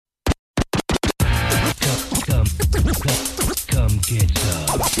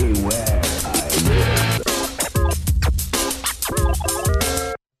It's Beware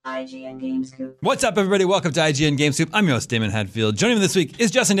IGN Game Scoop. What's up, everybody? Welcome to IGN Game Scoop. I'm your host, Damon Hadfield. Joining me this week is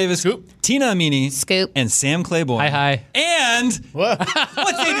Justin Davis, Scoop. Tina Amini, Scoop. and Sam Claiborne. Hi. And What?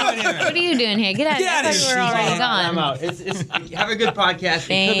 what's he doing here? What are you doing here? Get out of Get here. out of We're here. already I'm gone. out. Have a good podcast.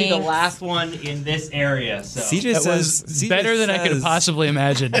 It could be the Thanks. last one in this area. So CJ That says was CJ better than I could have says- possibly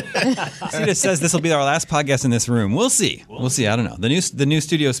imagined. CJ says this will be our last podcast in this room. We'll see. We'll see. I don't know. The new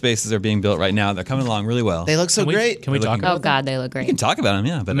studio spaces are being built right now. They're coming along really well. They look so great. Can we talk looking about Oh, God, they look You great. can talk about them,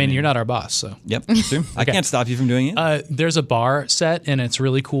 yeah. But I mean, you're not our boss, so. Yep, it's true. I can't stop you from doing it. There's a bar set, and it's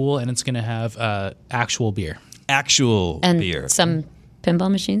really cool, and it's going to have actual beer. Actual And beer. some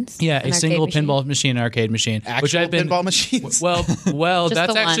pinball machines? Yeah, An a single arcade machine? pinball machine, arcade machine. which Actual I've been, pinball machines. Well, Just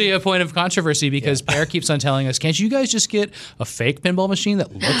that's the actually one. a point of controversy because Pear keeps on telling us, can't you guys just get a fake pinball machine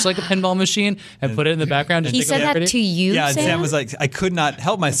that looks like a pinball machine and put it in the background? He said that to you, Yeah, and Sam? Sam was like, I could not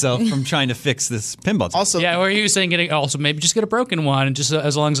help myself from trying to fix this pinball. Also, Yeah, or he was saying maybe just get a broken one, and just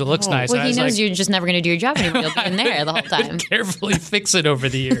as long as it looks nice. Well, And I he was knows like, you're just never going to do your job anymore. You'll be in there the whole time. carefully fix it over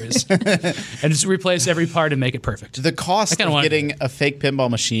the years and just replace every part and make it perfect. the cost kinda of wanted- getting a fake pinball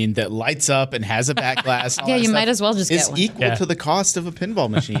machine that lights up and has a back glass, and all Yeah, that you stuff might as well just is get one. equal Yeah. to the cost of a pinball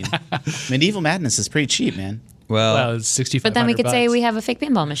machine. Medieval Madness is pretty cheap, man. Well, it's 65. But then we could say we have a fake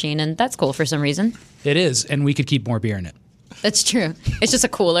pinball machine, and that's cool for some reason. It is, and we could keep more beer in it. That's true. It's just a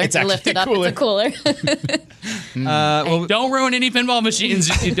cooler. It's You actually lift it up, cooler. it's a cooler. Don't ruin any pinball machines.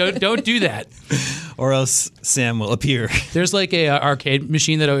 You don't do that. or else Sam will appear. There's like a arcade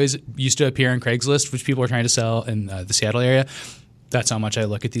machine that always used to appear on Craigslist, which people are trying to sell in the Seattle area. That's how much I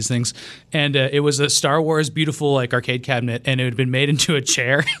look at these things. And it was a Star Wars beautiful like arcade cabinet, and it had been made into a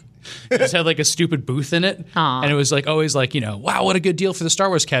chair. It just had like a stupid booth in it. Aw. And it was like always like, wow, what a good deal for the Star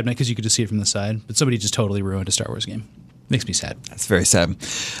Wars cabinet because you could just see it from the side. But somebody just totally ruined a Star Wars game. Makes me sad. That's very sad.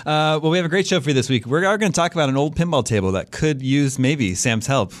 Well, we have a great show for you this week. We are going to talk about an old pinball table that could use maybe Sam's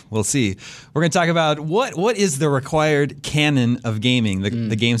help. We'll see. We're going to talk about what is the required canon of gaming,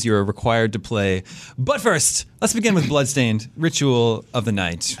 the games you are required to play. But first, let's begin with Bloodstained, Ritual of the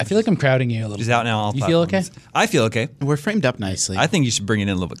Night. I feel like I'm crowding you a little Which is bit. out now on all You feel okay? platforms. I feel okay. We're framed up nicely. I think you should bring it in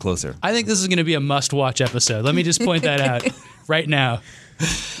a little bit closer. I think this is going to be a must-watch episode. Let me just point that out right now.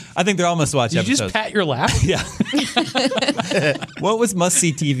 I think they're all must-watch Did you episodes. just pat your lap? Yeah. What was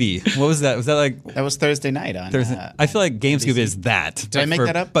must-see TV? What was that? Was that like that was Thursday night on. Thursday? I feel like GameScoop is that. Did I make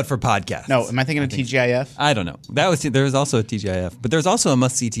that up? But for podcasts. No, am I thinking of TGIF? I don't know. There was also a TGIF, but there's also a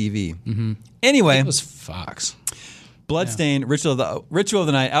must-see TV. Mm-hmm. Anyway, It was Fox. Bloodstained, Ritual of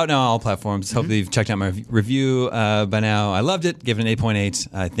the Night, out now on all platforms. Hopefully you've checked out my review by now. I loved it. Give it an 8.8.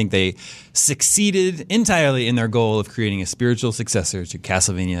 I think they succeeded entirely in their goal of creating a spiritual successor to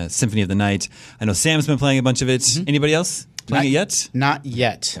Castlevania Symphony of the Night. I know Sam's been playing a bunch of it. Anybody else playing it yet? Not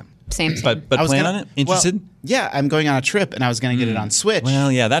yet. Same. But I was playing gonna- on it? Interested? Well, yeah, I'm going on a trip, and I was going to get it on Switch.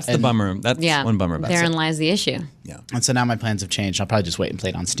 Well, yeah, that's the And- bummer. That's Yeah. one bummer about Therein it. lies the issue. Yeah. And so now my plans have changed. I'll probably just wait and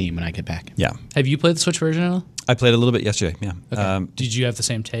play it on Steam when I get back. Yeah. Have you played the Switch version at all? I played a little bit yesterday. Yeah. Did you have the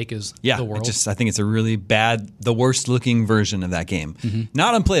same take as Yeah, the world? I think it's a really bad, the worst looking version of that game.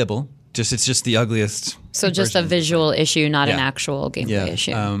 Not unplayable. It's just the ugliest. So just a visual issue, not an Yeah. actual gameplay Yeah.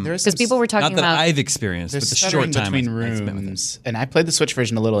 issue. There is Because some people were Not talking that about I've experienced, There's but the stuttering short time between I spent with it. rooms, and I played the Switch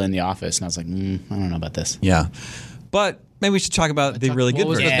version a little in the office, and I was like, I don't know about this. Yeah, but maybe we should talk about the really good what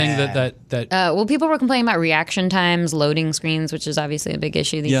was version. the thing that well, people were complaining about reaction times, loading screens, which is obviously a big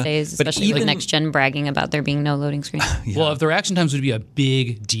issue these Yeah, days, but especially even- with next gen bragging about there being no loading screen. Well, if the reaction times would be a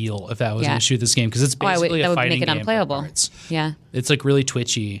big deal if that was an Yeah. issue of this game because it's Oh, basically that a would fighting make it game for unplayable. parts. Yeah. It's like really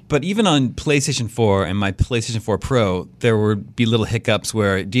twitchy. But even on PlayStation 4 and my PlayStation 4 Pro, there would be little hiccups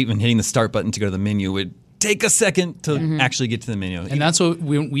where even hitting the start button to go to the menu would take a second to actually get to the menu. And that's what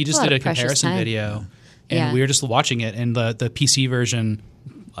we just A lot did a of precious comparison time. video, and Yeah. we were just watching it. And the PC version,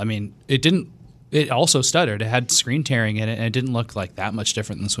 I mean, it didn't. It also stuttered. It had screen tearing in it, and it didn't look like that much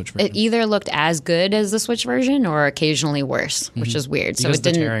different than the Switch version. It either looked as good as the Switch version or occasionally worse, which is weird. So Because it of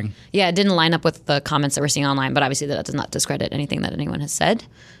the didn't. tearing. Yeah, it didn't line up with the comments that we're seeing online. But obviously, that does not discredit anything that anyone has said.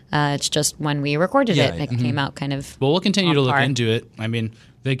 It's just when we recorded Yeah, it came out kind of. Well, we'll continue on to look par. into it. I mean,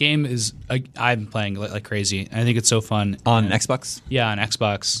 the game is. I'm playing like crazy. I think it's so fun on Xbox? Yeah, on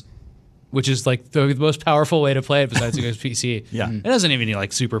Xbox. Which is like the most powerful way to play it besides against PC. Yeah. It doesn't even need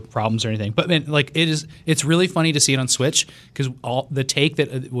like super problems or anything. But man, like it's really funny to see it on Switch because all the take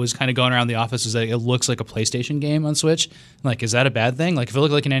that was kind of going around the office is that it looks like a PlayStation game on Switch. Like, is that a bad thing? Like, if it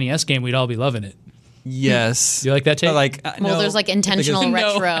looked like an NES game, we'd all be loving it. Yes. You like that take? But like, Well, no, there's like intentional No.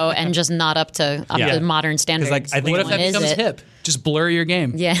 retro and just not up to Yeah. modern standards. like, I think- What if Which that one is becomes it? hip? Just blur your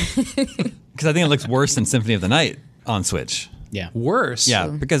game. Yeah. because I think it looks worse than Symphony of the Night on Switch. Yeah. Worse. Yeah,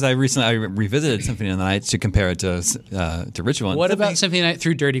 because I revisited Symphony of the Night to compare it to Ritual. And What about Symphony of the Night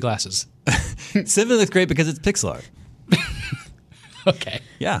through dirty glasses? Symphony looks great because it's pixel art. Okay.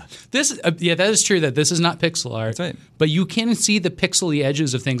 Yeah, That is true that this is not pixel art. That's right. But you can see the pixely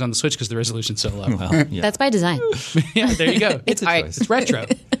edges of things on the Switch because the resolution's so low. well, yeah. That's by design. Yeah, there you go. It's a art. choice. It's retro.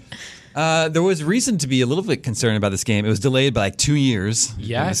 There was reason to be a little bit concerned about this game. It was delayed by like 2 years.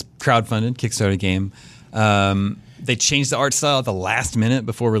 Yeah. It was crowdfunded, Kickstarter game. They changed the art style at the last minute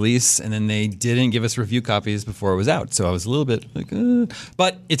before release, and then they didn't give us review copies before it was out. So I was a little bit like,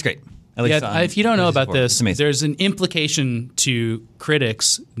 but it's great. At least Yeah, if you don't know about PS4. this, It's amazing. there's an implication to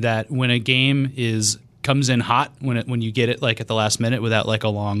critics that when a game comes in hot when you get it like at the last minute without like a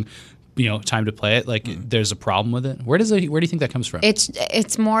long time to play it, like there's a problem with it. Where do you think that comes from?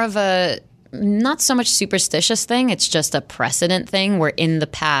 It's more of a not so much superstitious thing. It's just a precedent thing where in the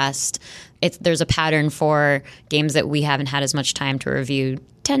past, there's a pattern for games that we haven't had as much time to review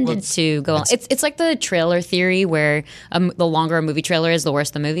tended to go on. It's like the trailer theory where the longer a movie trailer is, the worse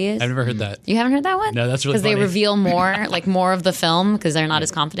the movie is. I've never heard that. You haven't heard that one? No, that's really because they funny. reveal more of the film because they're not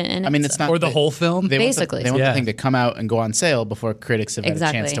as confident in it. I mean, it's not Or the whole film. They Basically. want Yeah. the thing to come out and go on sale before critics have had a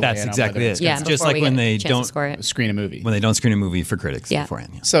chance Exactly. to That's weigh in exactly on it. whether yeah, It's just before like we when get they a chance to don't score it. it's screen a movie. when they don't screen a movie for critics Yeah.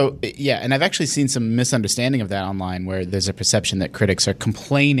 beforehand. Yeah. So, yeah, and I've actually seen some misunderstanding of that online where there's a perception that critics are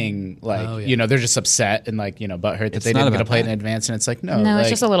complaining, like, Oh, yeah. they're just upset and, like, butthurt that It's they not didn't get to about play it that. in advance. And it's like, no. No, like, it's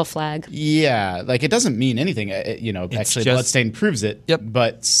just a little flag. Yeah, like, it doesn't mean anything. Actually, just- Bloodstained proves it. Yep.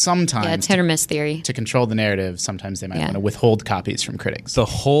 But sometimes, Yeah, it's hit or miss theory. to control the narrative, sometimes they might Yeah. want to withhold copies from critics. The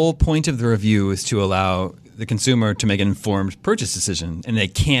whole point of the review is to allow the consumer to make an informed purchase decision, and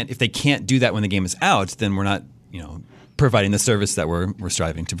if they can't do that when the game is out, then we're not, providing the service that we're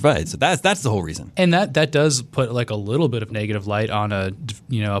striving to provide. So that's the whole reason. And that does put like a little bit of negative light on a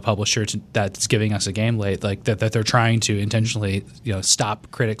publisher that's giving us a game late, like that they're trying to intentionally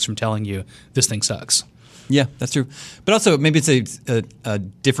stop critics from telling you this thing sucks. Yeah, that's true. But also, maybe it's a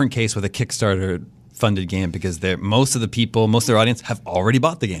different case with a Kickstarter funded game because most of their audience have already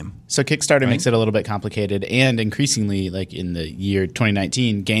bought the game. So Kickstarter makes it a little bit complicated, and increasingly, like in the year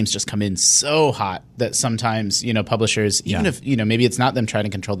 2019, games just come in so hot that sometimes, publishers, even if, maybe it's not them trying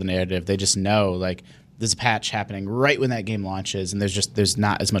to control the narrative, they just know, like, there's a patch happening right when that game launches, and there's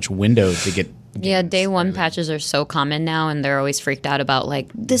not as much window to get. Yeah, day one patches are so common now, and they're always freaked out about,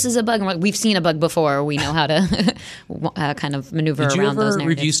 like, this is a bug. I'm like, we've seen a bug before. We know how to kind of maneuver Did you around those ever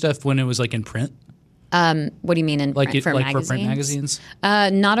narratives. review stuff when it was like in print, What do you mean in like print, for magazines? for print magazines?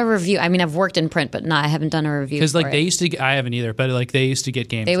 Not a review. I mean, I've worked in print, but I haven't done a review. Because like for they it. used to, I haven't either, but like they used to get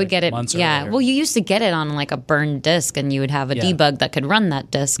games. They would like, get it. months Yeah. earlier. Well, you used to get it on like a burned disc, and you would have a Yeah. debug that could run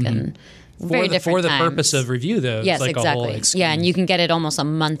that disk, and very different for the times. purpose of review though. Yes, it's like exactly. A whole, like, yeah, and you can get it almost a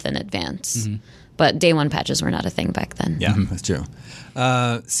month in advance. But day one patches were not a thing back then. Yeah, that's true.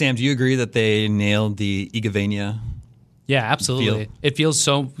 Sam, do you agree that they nailed the Igavania? Yeah, absolutely. Feel. It feels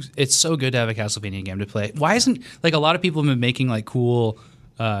it's so good to have a Castlevania game to play. Why isn't like a lot of people have been making like cool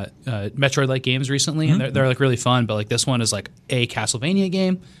Metroid-like games recently, and they're like really fun. But like this one is like a Castlevania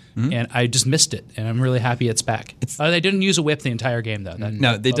game, and I just missed it, and I'm really happy it's back. They didn't use a whip the entire game though.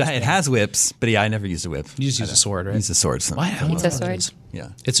 No, it has whips, but yeah, I never used a whip. You just use a sword, right? I used a sword. So. Why? I don't know Pizza what it sword? is. Yeah.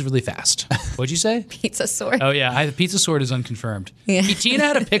 It's really fast. What'd you say? Pizza sword. Oh yeah, the pizza sword is unconfirmed. Yeah. Tina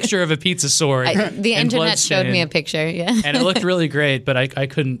had a picture of a pizza sword. The and internet showed me a Bloodstained, picture. Yeah. and it looked really great, but I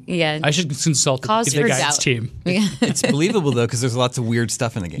couldn't. Yeah. I should consult Cause the for guys doubt. team. Yeah. It's believable though because there's lots of weird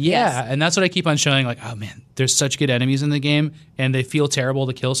stuff in the game. Yeah, and that's what I keep on showing. Like, oh man, there's such good enemies in the game, and they feel terrible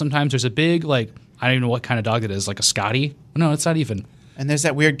to kill sometimes. There's a big like I don't even know what kind of dog it is, like a Scotty. No, it's not even. And there's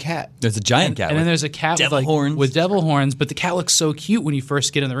that weird cat. There's a giant cat. And then with there's a cat devil with, like, horns. with devil horns, but the cat looks so cute when you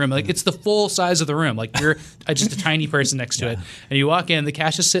first get in the room. Like it's the full size of the room. Like you're just a tiny person next to it, and you walk in, the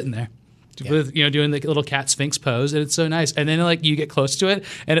cat's just sitting there. With doing the little cat sphinx pose, and it's so nice. And then like you get close to it,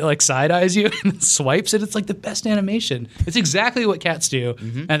 and it like side eyes you and it swipes, and it's like the best animation. It's exactly what cats do.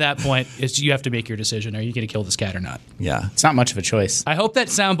 At that point, you have to make your decision: are you going to kill this cat or not? Yeah. It's not much of a choice. I hope that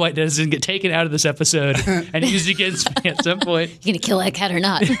soundbite doesn't get taken out of this episode and used against me at some point. You gonna kill that cat or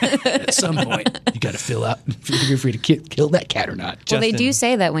not? At some point, you got to fill out if you're free to kill that cat or not. Well, they Justin. do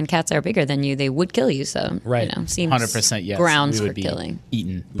say that when cats are bigger than you, they would kill you. So Right. seems 100% yes. grounds we for would be killing.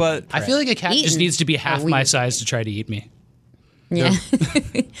 eaten. But I feel like a cat just Eaten. needs to be half Oh, my weird. size to try to eat me. Yeah.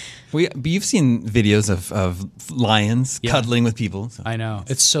 but you've seen videos of lions Yeah. cuddling with people. So. I know.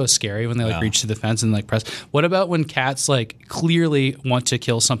 It's so scary when they like reach to the fence and like press. What about when cats like clearly want to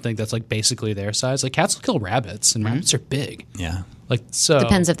kill something that's like basically their size? Like cats will kill rabbits, and rabbits are big. Yeah. Like so.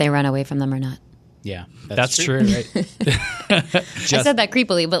 Depends if they run away from them or not. Yeah, That's true, right? I said that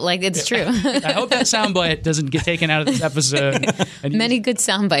creepily, but like it's true. I hope that soundbite doesn't get taken out of this episode. And Many good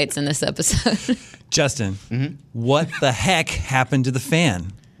sound bites in this episode. Justin, what the heck happened to the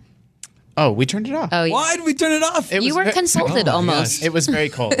fan? Oh, we turned it off. Oh, yeah. Why did we turn it off? It You was were ve- consulted Oh my almost. It was very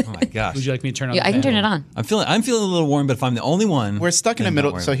cold. Oh my gosh. would you like me to turn on? Yeah, the I can fan? turn it on. I'm feeling a little warm, but if I'm the only one, We're stuck in the then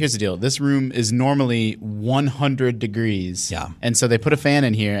middle. don't So worry. here's the deal. This room is normally 100 degrees. Yeah. And so they put a fan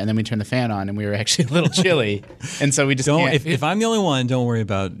in here, and then we turned the fan on, and we were actually a little chilly. And so we just Don't can't. if I'm the only one, don't worry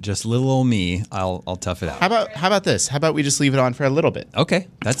about just little old me. I'll tough it out. How about this? How about we just leave it on for a little bit? Okay,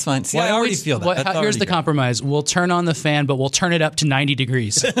 that's fine. See, Why I don't already we- feel that. what- That's here's already the good. compromise. We'll turn on the fan, but we'll turn it up to 90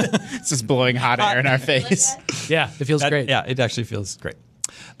 degrees. It's just blowing hot air in our face. Yeah, it feels great. Yeah, it actually feels great.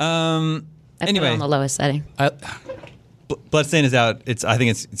 I put it Anyway. on the lowest setting. Bloodstain is out. I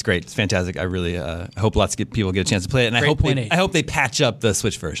think it's great. It's fantastic. I really hope lots of people get a chance to play it, and Great point eight. I hope they patch up the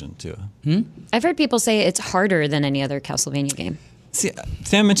Switch version too. I've heard people say it's harder than any other Castlevania game. See,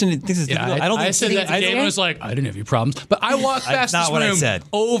 Sam mentioned it. This is Yeah, difficult. I don't think I said that. I Damon don't- was like, I didn't have any problems, but I walked past not this what I room said.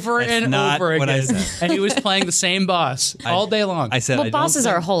 over That's and not over what I again, said. and he was playing the same boss all day long. I said Well, I don't bosses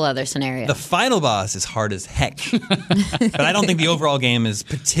are a think- whole other scenario. The final boss is hard as heck, but I don't think the overall game is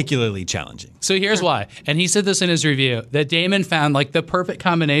particularly challenging. So here's why. And he said this in his review that Damon found like the perfect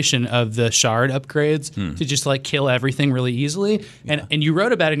combination of the shard upgrades to just like kill everything really easily. And you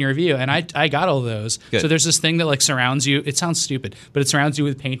wrote about it in your review, and I got all those. Good. So there's this thing that like surrounds you. It sounds stupid, but it surrounds you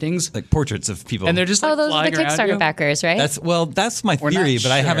with paintings. Like portraits of people, And they're just like oh, those are flying the around Kickstarter you. backers, right? that's my We're not theory,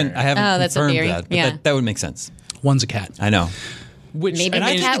 but I sure. haven't Oh, that's a confirmed theory. that. But Yeah. that would make sense. One's a cat. I know. Which Maybe and I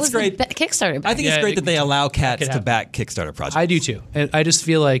the think cat it's was great. the Kickstarter I think Yeah, it's great that they allow cats could to happen. back Kickstarter projects. I do too. And I just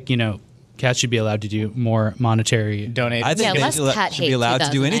feel like, cats should be allowed to do more monetary. Donate. I think Yeah, they less cat should hate be allowed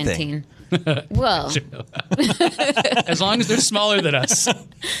to do anything. 2019. Well, As long as they're smaller than us.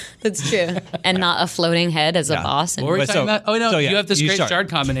 that's true. And not a floating head as a boss. And What were we But talking about? Oh, no, so yeah, you have this you great shard. shard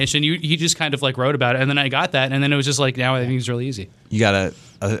combination. He just kind of like wrote about it, and then I got that, and then it was just like, now I think it's really easy. You gotta.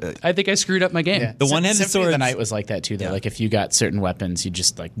 I think I screwed up my game. Yeah. The one-handed Symphony of the swords- Night was like that too. Though, Yeah. like if you got certain weapons, you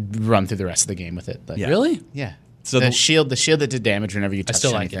just like run through the rest of the game with it. Like, Yeah. Really? Yeah. So the the- shield that did damage whenever you touched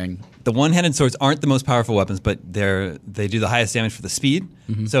still like it. anything. The one-handed swords aren't the most powerful weapons, but they do the highest damage for the speed.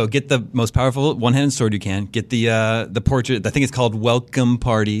 So get the most powerful one-handed sword you can. Get the portrait. I think it's called Welcome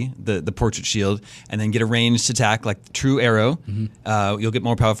Party, the portrait shield, and then get a ranged attack like the true arrow. You'll get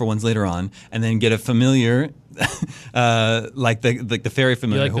more powerful ones later on, and then get a familiar. Like the fairy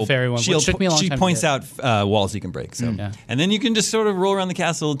familiar. like the who fairy one, which Shield, took me a long she time to points get. out walls you can break. So, Yeah. and then you can just sort of roll around the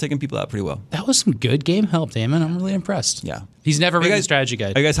castle, taking people out pretty well. That was some good game help, Damon. I'm really impressed. Yeah. He's never you written a guys- strategy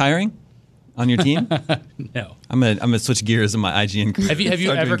guide. Are you guys hiring on your team? No. I'm gonna switch gears in my IGN. Have you start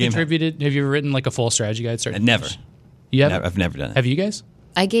doing ever game help. contributed? Have you ever written like a full strategy guide? Start to Never. finish? You have? I've never done it. Have you guys?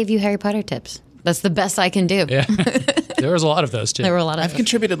 I gave you Harry Potter tips. That's the best I can do. Yeah. There was a lot of those too. There were a lot of I've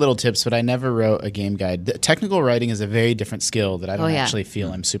contributed little tips, but I never wrote a game guide. The technical writing is a very different skill that I don't yeah. actually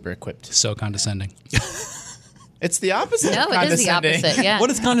feel I'm super equipped. So condescending. It's the opposite. No, of it is the condescending. opposite. Yeah. What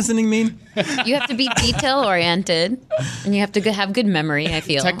does condescending mean? You have to be detail oriented, and you have to have good memory. I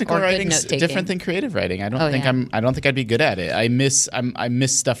feel Technical or good writing's note taking. different than creative writing. I don't Oh, think yeah. I don't think I'd be good at it. I miss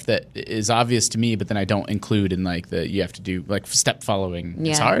stuff that is obvious to me, but then I don't include in like the you have to do like step following.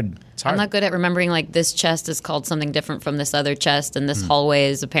 It's hard. It's hard. I'm not good at remembering like this chest is called something different from this other chest, and Hmm. this hallway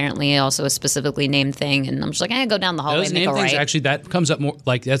is apparently also a specifically named thing. And I'm just like, go down the hallway, Those and make name a things right. actually that comes up more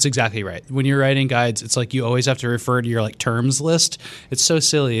like that's exactly right. When you're writing guides, it's like you always have to refer to your like terms list. It's so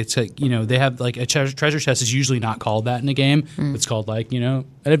silly. It's like they have like a treasure chest is usually not called that in a game. Hmm. It's called like an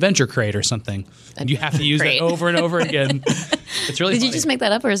adventure crate or something. And you have to use that crate. over and over again. It's really Did you funny. just make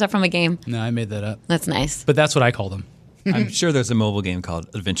that up, or is that from a game? No, I made that up. That's nice. But that's what I call them. I'm sure there's a mobile game called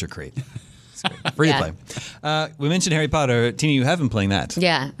Adventure Crate. It's great. Free Yeah. to play. We mentioned Harry Potter. Tina, you have been playing that.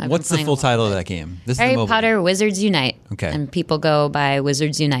 Yeah, I've been What's the playing full a lot title of that game? This is Harry the mobile Potter Wizards Unite. Okay. And people go by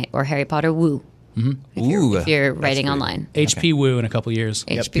Wizards Unite or Harry Potter Woo game. Ooh, if you're that's writing great. HP HP Woo in a couple years,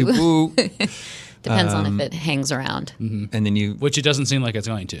 HP Woo. Ooh. Depends on if it hangs around. And then you. which it doesn't seem like it's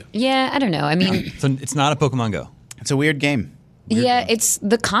going to. Yeah, I don't know. I mean, So it's not a Pokemon Go. It's a weird game. yeah, it's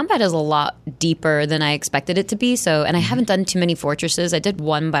the combat is a lot deeper than I expected it to be. So, and I Mm-hmm. haven't done too many fortresses. I did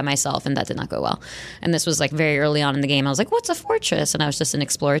one by myself, and that did not go well. And this was like very early on in the game. I was like, "What's a fortress?" And I was just in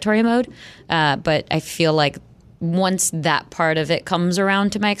exploratory mode. But I feel like once that part of it comes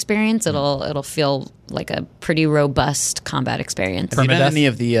around to my experience, Mm. it'll feel like a pretty robust combat experience. Have you done Permadeath? any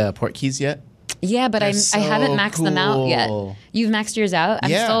of the port keys yet? Yeah, but I haven't maxed them out yet. cool. You've maxed yours out?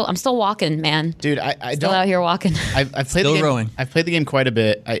 I'm still walking, man. Dude, I Still don't. out here walking. I've played Still the game. rowing. I've played the game quite a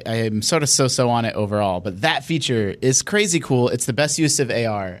bit. I am sort of so on it overall, but that feature is crazy cool. It's the best use of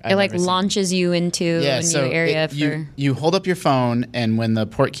AR. It like launches you into a new area you hold up your phone, and when the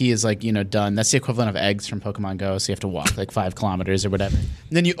port key is like done, that's the equivalent of eggs from Pokemon Go. So you have to walk like 5 kilometers or whatever. And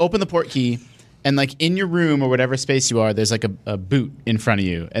then you open the port key. And like in your room or whatever space you are, there's like a boot in front of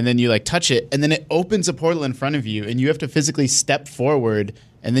you, and then you like touch it, and then it opens a portal in front of you, and you have to physically step forward,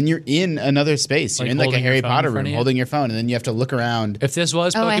 and then you're in another space. You're Like in like a holding your Harry phone in Potter front room, of you? holding your phone, and then you have to look around. If this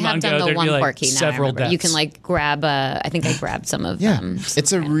was I have Pokemon done Go, the there'd one be like port key now. I several remember. deaths. You can like grab. I think I grabbed some of Yeah, them.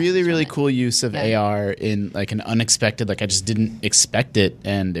 it's a really really cool use of Yeah. AR in like an unexpected. Like I just didn't expect it,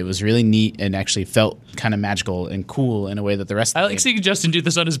 and it was really neat and actually felt kind of magical and cool in a way that the rest. I of the like game- seeing Justin do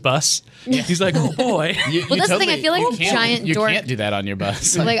this on his bus. He's like, oh boy. Well, that's the thing, I feel like you can't- giant you dork- can't do that on your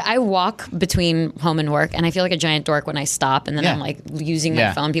bus. Like I walk between home and work, and I feel like a giant dork when I stop, and then Yeah. I'm like using my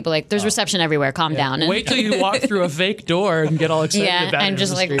Yeah. phone. People are like, "There's reception everywhere. Calm down." And Wait till you walk through a fake door and get all excited yeah, about it. I'm on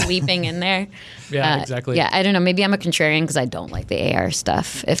just the like street. leaping in there. Yeah, exactly. Yeah, I don't know. Maybe I'm a contrarian because I don't like the AR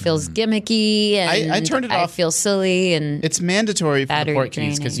stuff. It feels gimmicky, and I turned it off. I feel silly, and It's mandatory for the Battery port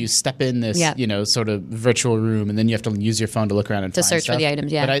keys because draining. you step in this, Yeah. sort of virtual room, and then you have to use your phone to look around and To find search for stuff. the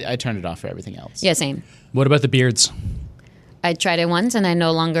items, yeah. But I turned it off for everything else. yeah, same. What about the beards? I tried it once, and I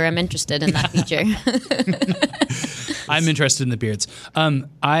no longer am interested in that feature. I'm interested in the beards.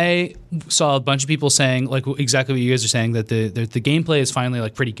 I saw a bunch of people saying like exactly what you guys are saying, that the gameplay is finally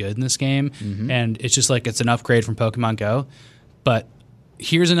like pretty good in this game, Mm-hmm. and it's just like it's an upgrade from Pokemon Go. But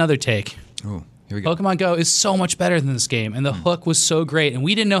here's another take. Oh, here we go. Pokemon Go is so much better than this game, and the hook was so great, and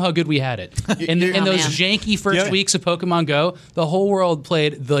we didn't know how good we had it. In those man. janky first Yeah. weeks of Pokemon Go, the whole world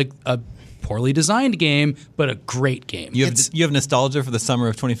played like a poorly designed game, but a great game. You have nostalgia for the summer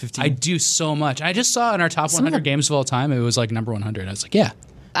of 2015. I do so much. I just saw in our top 100 games of all time, it was like number 100. I was like, yeah.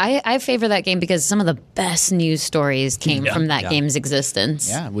 I favor that game because some of the best news stories came from that Yeah. game's existence.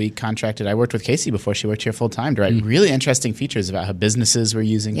 Yeah, we contracted. I worked with Casey before she worked here full time to write really interesting features about how businesses were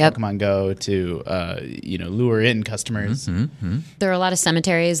using Yep. Pokemon Go to, lure in customers. There were a lot of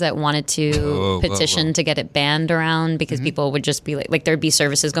cemeteries that wanted to Whoa, petition whoa. to get it banned around because people would just be like there'd be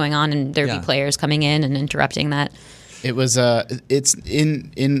services going on and there'd Yeah. be players coming in and interrupting that. It was. It's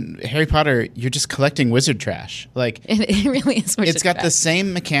in Harry Potter. You're just collecting wizard trash. Like It really is. it's got the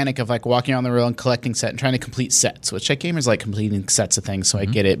same mechanic of like walking on the road and collecting set and trying to complete sets, which like gamers like completing sets of things. So I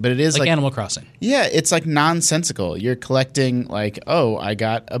get it, but it is Like like Animal Crossing. yeah, it's like nonsensical. You're collecting like, oh, I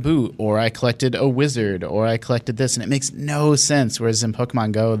got a boot, or I collected a wizard, or I collected this, and it makes no sense. Whereas in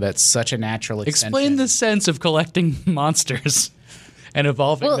Pokemon Go, that's such a natural extension. Explain the sense of collecting monsters and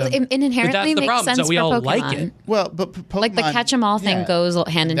evolving Well, them. it inherently But that's the makes problem, sense so we for all Pokemon. like it. Well, but Pokemon, Like the catch 'em all thing yeah. goes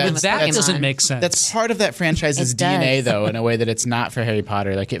hand in hand with That Pokemon. doesn't make sense. That's part of that franchise's It does. DNA, though, in a way that it's not for Harry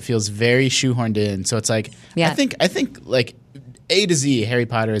Potter. Like it feels very shoehorned in. So it's like, Yeah. I think like A to Z, Harry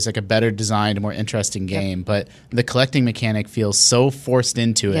Potter is like a better designed, more interesting game. But the collecting mechanic feels so forced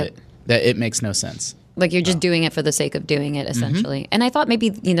into Yep. it that it makes no sense. Like you're just doing it for the sake of doing Mm-hmm. it, essentially. And I thought maybe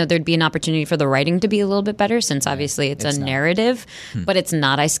there'd be an opportunity for the writing to be a little bit better, since obviously it's a not. narrative, but it's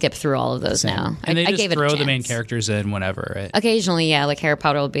not. I skip through all of those now. and they I just gave it a throw the main chance. characters in whenever, right? Occasionally, yeah, like Harry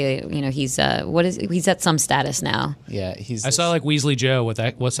Potter will be, he's he's at some status now. Yeah, he's. I saw like Weasley Joe. What's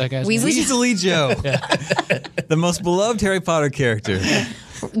that guy's name? Weasley- Weasley Joe, the most beloved Harry Potter character.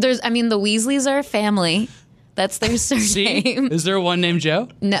 the Weasleys are a family. That's their See? surname. Is there one named Joe?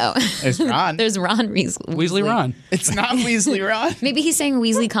 No, There's Ron. there's Ron Weasley. Weasley Ron. It's not Weasley Ron. Maybe he's saying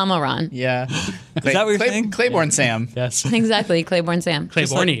Weasley, comma Ron. Yeah. Is that what you're saying? Claiborne Sam. Yes. Exactly, Claiborne Sam.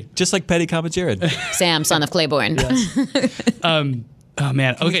 Claiborne. Just like Petty Comma Jared. Sam, son of Claiborne. Oh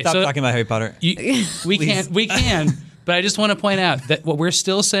man. Okay, Stop so talking about Harry Potter. we can. But I just want to point out that what we're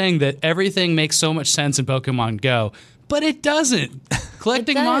still saying that everything makes so much sense in Pokemon Go, but it doesn't.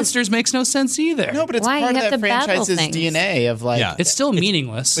 Collecting does. monsters makes no sense either. No, but it's Why? part You of have that to battle franchise's things. DNA of like. Yeah. It's still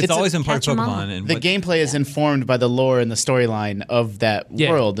meaningless. It's always been part of catch 'em all. Pokemon. And The what- gameplay is informed by the lore and the storyline of that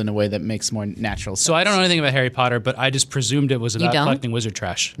Yeah. world in a way that makes more natural sense. So I don't know anything about Harry Potter, but I just presumed it was about don't? collecting wizard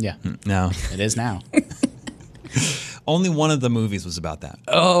trash. Yeah, No, it is now. only one of the movies was about that.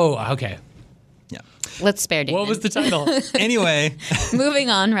 Oh, okay. Yeah. Let's spare Damon. What was the title? Anyway, Moving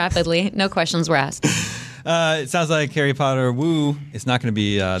on rapidly. No questions were asked. it sounds like Harry Potter Woo is not going to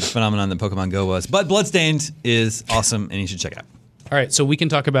be the phenomenon that Pokemon Go was, but Bloodstained is awesome, and you should check it out All right, so we can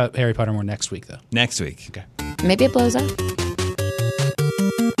talk about Harry Potter more next week, though. next week. Okay. Maybe it blows up.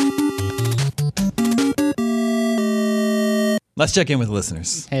 Let's check in with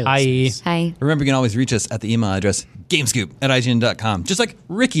listeners. Hey, I listeners. Hi. Remember, you can always reach us at the email address gamescoop@ign.com, just like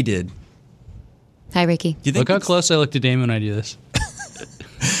Ricky did. Hi, Ricky. Do you think Look how it's- close I look to Damon when I do this.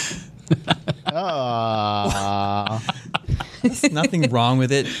 There's nothing wrong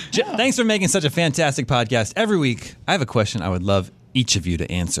with it. Thanks for making such a fantastic podcast every week. I have a question I would love each of you to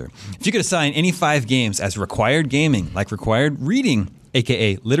answer. If you could assign any 5 games as required gaming, like required reading,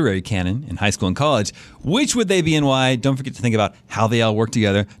 aka literary canon in high school and college, which would they be and why? Don't forget to think about how they all work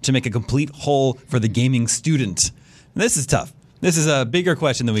together to make a complete whole for the gaming student. This is tough. This is a bigger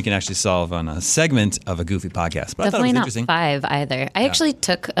question than we can actually solve on a segment of a Goofy podcast. But Definitely I thought it was not interesting. 5 either. I actually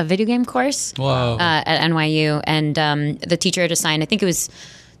took a video game course Whoa. at NYU, and the teacher had assigned, I think it was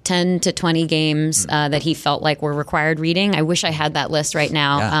 10 to 20 games that he felt like were required reading. I wish I had that list right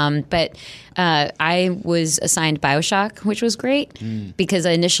now. Yeah. But I was assigned BioShock, which was great because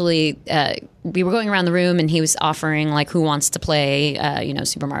initially we were going around the room and he was offering like who wants to play,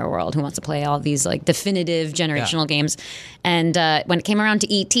 Super Mario World, who wants to play all these like definitive generational games. And when it came around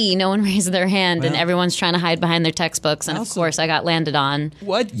to ET, no one raised their hand and everyone's trying to hide behind their textbooks. And of course I got landed on.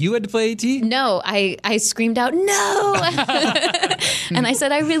 What? You had to play AT? No, I screamed out, no! And I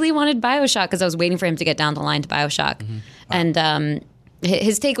said I really wanted BioShock because I was waiting for him to get down the line to BioShock. And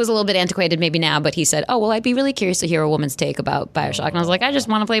his take was a little bit antiquated maybe now, but he said, oh, well, I'd be really curious to hear a woman's take about BioShock. And I was like, I just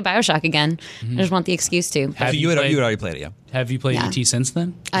want to play BioShock again. I just want the excuse to. So you had already played it, yeah. Have you played Yeah. ET since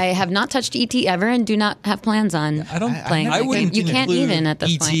then? I have not touched ET ever and do not have plans on playing. I wouldn't You can't include even at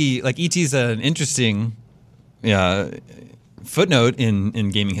this ET. point. Like ET's an interesting footnote in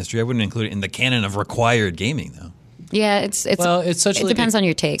gaming history. I wouldn't include it in the canon of required gaming, though. Yeah, it's such it like depends on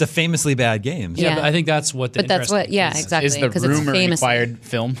your take. It's a famously bad game. Yeah. But I think that's what the But that's what, interesting yeah, is. exactly. Is the because it's room a famous. required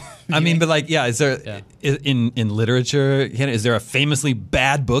film? I mean, but like, yeah, is there Yeah. in literature? Is there a famously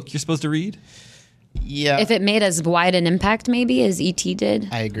bad book you're supposed to read? Yeah. If it made as wide an impact, maybe as ET did.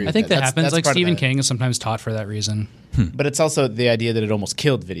 I agree. I think that happens. That's Like part of Stephen the- King is sometimes taught for that reason. But it's also the idea that it almost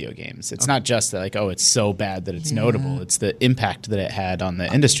killed video games. It's not just that, like, oh, it's so bad that it's notable. It's the impact that it had on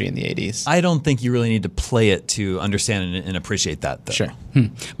the industry in the 80s. I don't think you really need to play it to understand and appreciate that, though. Sure. Well,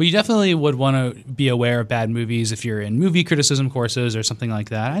 you definitely would want to be aware of bad movies if you're in movie criticism courses or something like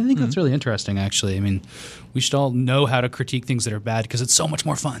that. I think that's really interesting, actually. I mean, we should all know how to critique things that are bad because it's so much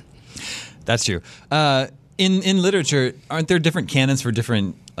more fun. That's true. In literature, aren't there different canons for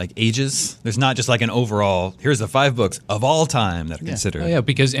different like ages? There's not just like an overall. Here's the 5 books of all time that are considered. Oh, yeah,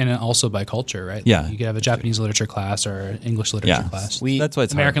 because and also by culture, right? Yeah. You could have a Japanese literature class or an English literature Yeah. class. That's why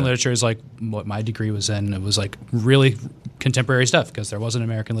it's American hard, literature is like what my degree was in. It was like really contemporary stuff because there wasn't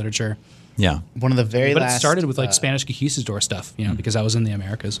American literature. Yeah. One of the very But last... it started with like Spanish conquistador stuff, because I was in the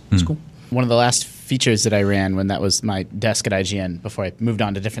Americas. It's cool. One of the last features that I ran when that was my desk at IGN before I moved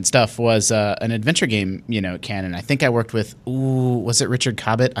on to different stuff was an adventure game, canon. I think I worked with, was it Richard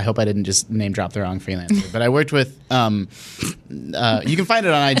Cobbett? I hope I didn't just name drop the wrong freelancer. But I worked with, you can find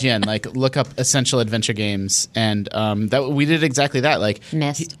it on IGN. Like, look up essential adventure games, and that we did exactly that. Like,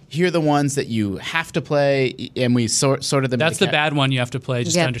 Myst. here are the ones that you have to play, and we sorted them. That's into the bad one you have to play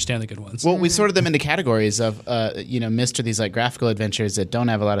just Yep. to understand the good ones. Well, we sorted them into categories of, Myst are these like graphical adventures that don't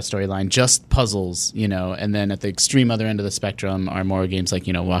have a lot of storyline, just puzzles, and then at the extreme other end of the spectrum are more games like,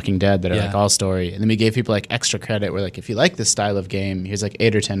 Walking Dead that are Yeah. like all story. And then we gave people like extra credit where like, if you like this style of game, here's like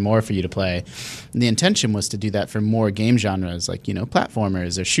 8 or 10 more for you to play. And the intention was to do that for more game genres like,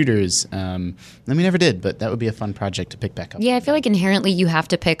 platformers or shooters. And we never did, but that would be a fun project to pick back up. Yeah, I feel like inherently you have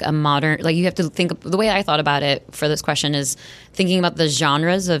to pick a modern, like you have to think, the way I thought about it for this question is thinking about the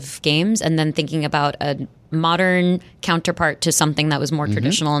genres of games and then thinking about a modern counterpart to something that was more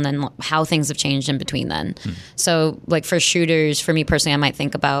traditional and then how things have changed in between then. So like for shooters, for me personally, I might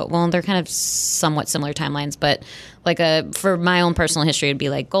think about, well, they're kind of somewhat similar timelines, but like for my own personal history, it'd be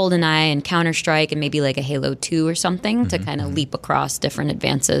like GoldenEye and Counter-Strike and maybe like a Halo 2 or something to kind of leap across different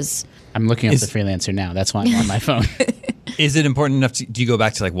advances. I'm looking up the freelancer now. That's why I'm on my phone. Is it important enough do you go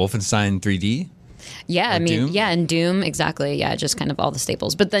back to like Wolfenstein 3D? Yeah, I mean, Doom? yeah, and Doom, exactly. Yeah, just kind of all the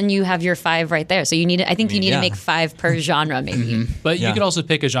staples. But then you have your 5 right there. So you need, I think you need yeah. to make 5 per genre, maybe. But Yeah. you could also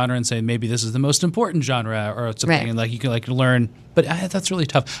pick a genre and say maybe this is the most important genre or something, Right. and like you can like learn. But that's really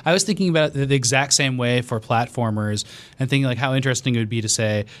tough. I was thinking about it the exact same way for platformers and thinking like how interesting it would be to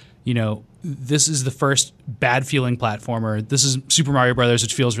say, this is the first bad feeling platformer. This is Super Mario Brothers,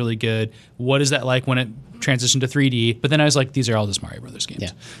 which feels really good. What is that like when it transitioned to 3D? But then I was like, these are all just Mario Brothers games.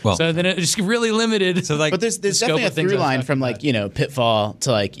 Yeah. Well- so then it just really limited. So like But there's the scope definitely a of things through I was line talking from about. like, Pitfall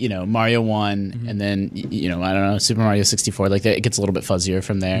to like, Mario 1 and then, I don't know, Super Mario 64. Like it gets a little bit fuzzier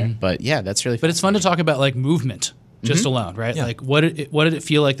from there. But yeah, that's really fun. But it's fun to talk about like movement just alone, right? Yeah. Like what did it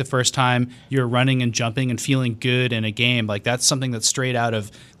feel like the first time you're running and jumping and feeling good in a game? Like that's something that's straight out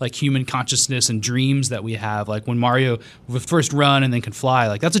of like human consciousness and dreams that we have. Like when Mario would first run and then can fly,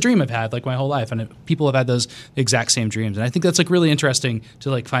 like that's a dream I've had like my whole life, and people have had those exact same dreams. And I think that's like really interesting to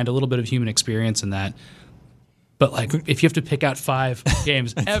like find a little bit of human experience in that. But like, if you have to pick out 5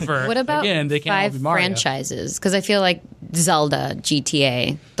 games ever, What about again, they can't all 5 be Mario. franchises? Because I feel like Zelda,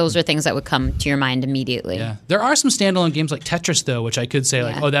 GTA, those are things that would come to your mind immediately. Yeah, there are some standalone games like Tetris though, which I could say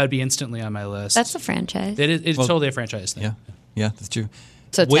like, Yeah. oh, that would be instantly on my list. That's a franchise. It's totally a franchise thing. Yeah, that's true.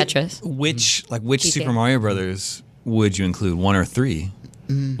 So Whi- Tetris. Which GTA. Super Mario Brothers would you include? 1 or 3?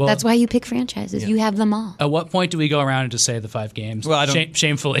 Well, That's why you pick franchises. You have them all. at what point do we go around and just say the 5 games? Well, I don't-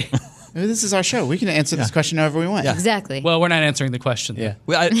 Shamefully. Maybe this is our show. We can answer this question however we want. Exactly. Well, we're not answering the question. Yeah.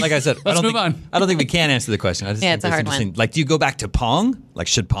 Well, like I said, Let's move I on. don't think we can answer the question. I just Yeah, think it's a it's hard one. interesting. Like, do you go back to Pong? Like,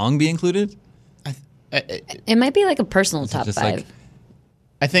 should Pong be included? it might be like a personal top just 5. like-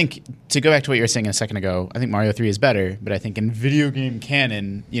 I think to go back to what you were saying a second ago, I think Mario 3 is better, but I think in video game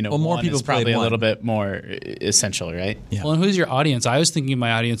canon, Well, more 1 people is probably played a 1. little bit more essential, right? Yeah. Well, and who's your audience? I was thinking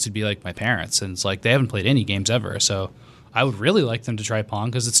my audience would be like my parents, and it's like they haven't played any games ever, so I would really like them to try Pong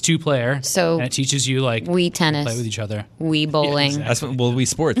because it's 2-player, So, and it teaches you like Wii tennis, play with each other. Wii bowling. exactly. That's what, well, we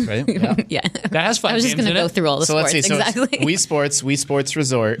sports, right? Yeah. That has 5 I was just games going to in go it. through all the So let's sports. see. So exactly. it's Wii Sports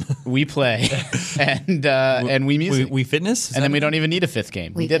Resort, We Play, and Wii Music. We fitness, Is and then that we it? don't even need a 5th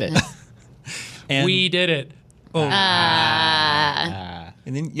game. We Wii did it. Fitness. And, We did it. and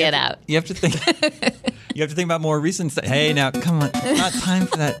then you Get have to- out. You have to think. You have to think about more recent stuff. Hey, now come on, not time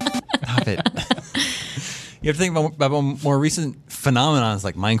for that. Stop it. You have to think about more recent phenomena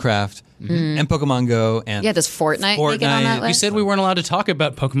like Minecraft and Pokemon Go and Yeah, does Fortnite make it on that You list? said we weren't allowed to talk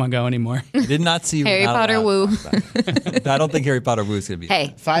about Pokemon Go anymore. I did not see Harry not Potter allowed. Woo. I don't think Harry Potter Woo is going to be.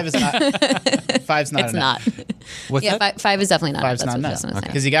 Hey, 5 is not. 5's not it's enough. not. what's Yeah, that? 5 is definitely not. 5's That's not what enough. Justin was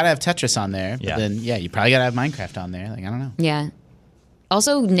saying. Because you got to have Tetris on there. But Yeah. then, you probably got to have Minecraft on there. Like, I don't know. Yeah.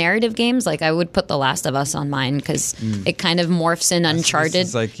 Also, narrative games, like I would put The Last of Us on mine because it kind of morphs in Uncharted.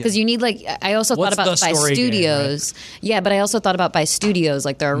 is like, Because you need, like, I also What's thought about the by story game, studios. Yeah, but I also thought about by studios.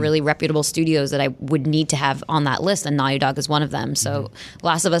 Like, there are really reputable studios that I would need to have on that list, and Naughty Dog is one of them. So,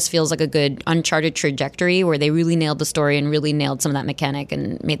 Last of Us feels like a good Uncharted trajectory where they really nailed the story and really nailed some of that mechanic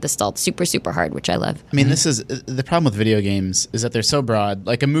and made the stealth super, super hard, which I love. I mean, this is the problem with video games is that they're so broad.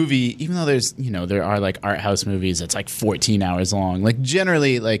 Like a movie, even though there's, there are like art house movies that's like 14 hours long. Like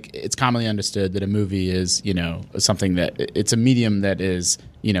generally, like it's commonly understood that a movie is, something that it's a medium that is,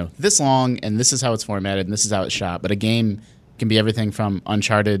 this long and this is how it's formatted and this is how it's shot. But a game can be everything from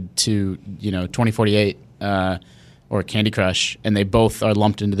Uncharted to, 2048 or Candy Crush, and they both are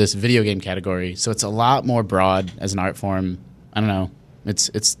lumped into this video game category. So it's a lot more broad as an art form. I don't know.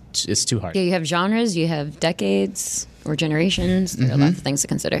 It's too hard. Yeah, you have genres, you have decades or generations. There are lots of things to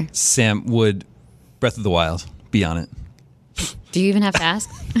consider. Sam, would Breath of the Wild be on it? Do you even have to ask?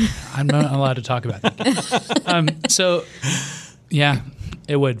 I'm not allowed to talk about that. So, yeah,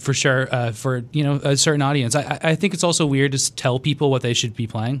 it would for sure for a certain audience. I think it's also weird to tell people what they should be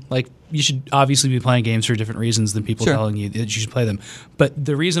playing. Like you should obviously be playing games for different reasons than people Sure. telling you that you should play them. But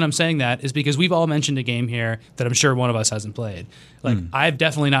the reason I'm saying that is because we've all mentioned a game here that I'm sure one of us hasn't played. Like I've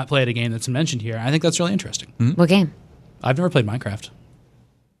definitely not played a game that's mentioned here. I think that's really interesting. What game? I've never played Minecraft.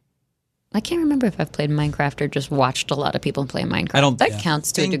 I can't remember if I've played Minecraft or just watched a lot of people play Minecraft. I don't That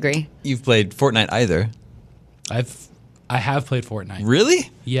counts to a think degree. You've played Fortnite either. I have played Fortnite. Really?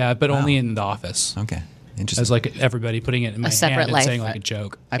 Yeah, but only in the office. Okay. Interesting. As like everybody putting it in my separate hand and life. saying like a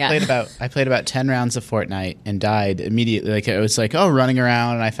joke. I Yeah. played about 10 rounds of Fortnite and died immediately. Like it was like, running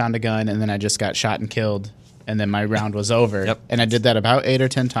around and I found a gun and then I just got shot and killed and then my round was over. Yep. And I did that about 8 or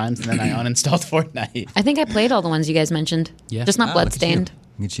 10 times and then I uninstalled Fortnite. I think I played all the ones you guys mentioned. Yeah. Just not Oh, look at you. Bloodstained.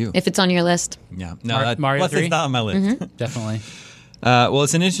 Look at you. If it's on your list. Yeah. No, Mario Bloodstained's 3? not on my list. Definitely. Well,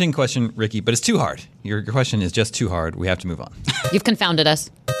 it's an interesting question, Ricky, but it's too hard. Your question is just too hard. We have to move on. You've confounded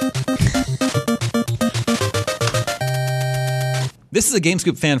us. This is a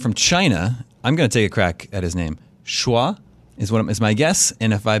GameScoop fan from China. I'm going to take a crack at his name. Shua is my guess,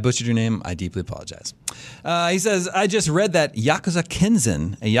 and if I butchered your name, I deeply apologize. He says, I just read that Yakuza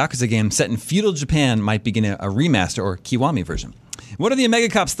Kenzen, a Yakuza game set in feudal Japan, might begin a remaster or Kiwami version. What are the Omega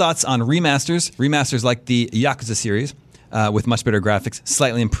Cop's thoughts on remasters? Remasters like the Yakuza series, with much better graphics,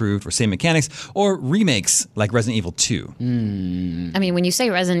 slightly improved or same mechanics, or remakes like Resident Evil 2? I mean, when you say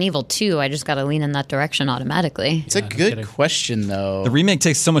Resident Evil 2, I just got to lean in that direction automatically. It's a good question though. The remake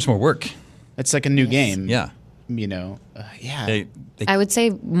takes so much more work. It's like a new game. Yeah. Yeah. They I would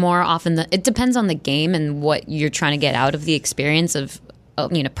say more often it depends on the game and what you're trying to get out of the experience of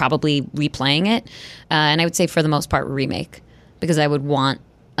probably replaying it. And I would say for the most part remake, because I would want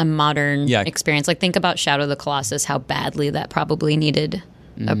a modern experience. Like think about Shadow of the Colossus, how badly that probably needed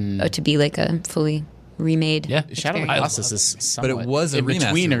to be like a fully remade. Yeah, Shadow of the Colossus is somewhat But it was a in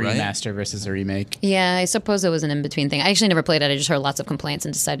between remaster, a right? remaster versus a remake. Yeah, I suppose it was an in-between thing. I actually never played it. I just heard lots of complaints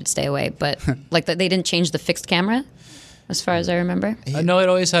and decided to stay away. But like they didn't change the fixed camera, as far as I remember. No, it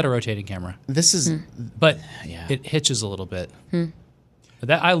always had a rotating camera, This is but Yeah. it hitches a little bit.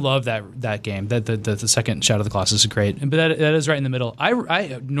 That I love that game. The second Shadow of the Colossus is great, but that is right in the middle.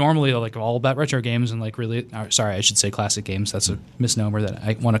 I normally like all about retro games and like really. Sorry, I should say classic games. That's a misnomer that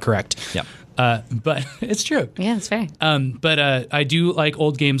I want to correct. Yep. But it's true. Yeah, it's fair. But I do like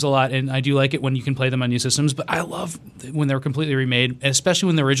old games a lot, and I do like it when you can play them on new systems. But I love when they're completely remade, especially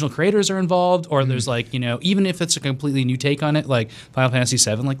when the original creators are involved, or there's like even if it's a completely new take on it, like Final Fantasy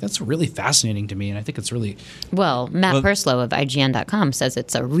VII. Like that's really fascinating to me, and I think it's really Well, Matt Purslow of IGN.com says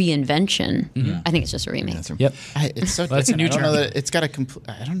it's a reinvention. I think it's just a remake. yep. It's so That's a different. new I don't term. know that it's got I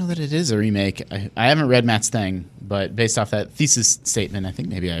don't know that it is a remake. I haven't read Matt's thing, but based off that thesis statement, I think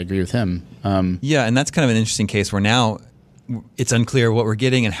maybe I agree with him. Yeah, and that's kind of an interesting case where now it's unclear what we're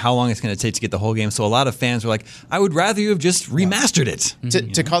getting and how long it's going to take to get the whole game. So a lot of fans were like, I would rather you have just remastered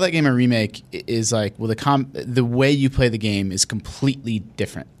it. To call that game a remake is like, well, the way you play the game is completely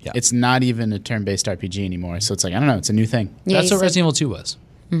different. Yeah. It's not even a turn-based RPG anymore. So it's like, I don't know, it's a new thing. Yeah, That's you what said- Resident Evil 2 was.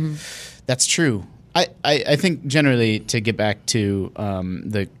 That's true. I think generally, to get back to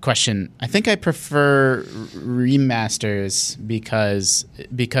the question, I think I prefer remasters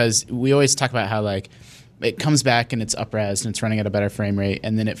because we always talk about how like it comes back and it's up-res and it's running at a better frame rate,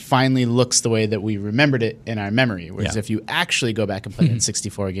 and then it finally looks the way that we remembered it in our memory. Whereas Yeah. if you actually go back and play it in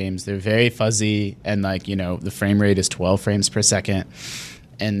 64 games, they're very fuzzy and like the frame rate is 12 frames per second.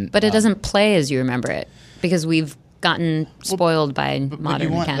 And But it doesn't play as you remember it because we've gotten spoiled by But modern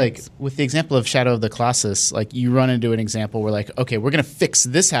you want, mechanics. like with the example of Shadow of the Colossus, like you run into an example where like, okay, we're going to fix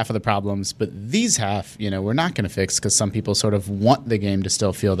this half of the problems, but these half, we're not going to fix because some people sort of want the game to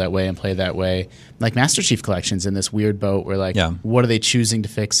still feel that way and play that way. Like Master Chief Collection's in this weird boat where like, what are they choosing to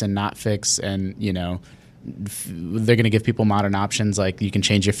fix and not fix? And they're going to give people modern options like you can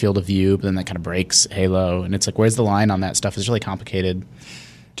change your field of view, but then that kind of breaks Halo. And it's like, where's the line on that stuff? It's really complicated.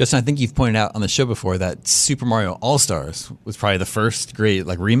 Justin, I think you've pointed out on the show before that Super Mario All-Stars was probably the first great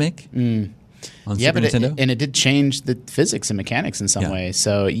remake on Super Nintendo. It did change the physics and mechanics in some way.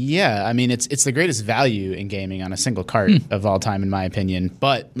 So yeah, I mean it's the greatest value in gaming on a single cart of all time in my opinion.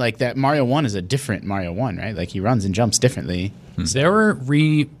 But like that Mario 1 is a different Mario 1, right? Like he runs and jumps differently. There were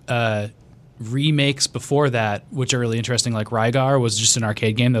remakes before that, which are really interesting. Like Rygar was just an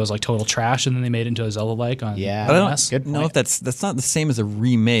arcade game that was like total trash, and then they made it into a Zelda-like on Yeah. But I NES. don't know if that's not the same as a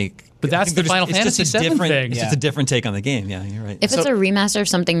remake. But that's I think the they're Final it's just Fantasy a VII different, thing. It's just a different take on the game. Yeah, you're right. If it's a remaster of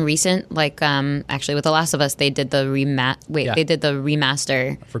something recent, like actually with The Last of Us, they did the they did the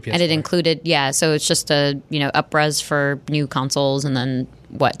remaster, For PS4. and it included so it's just a up-res for new consoles, and then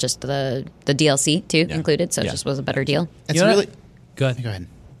just the DLC too included, so it just was a better deal. It's You know really Go ahead. Go ahead.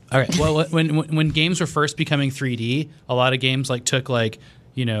 All right. Well, when games were first becoming 3D, a lot of games took what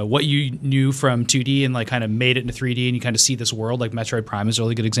you knew from 2D and kind of made it into 3D, and you kind of see this world. Like Metroid Prime is a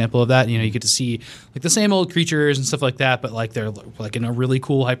really good example of that. You get to see the same old creatures and stuff like that, but they're in a really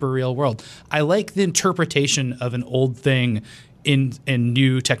cool hyper-real world. I like the interpretation of an old thing in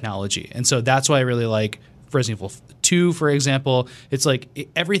new technology, and so that's why I really like Resident Evil 2, for example. It's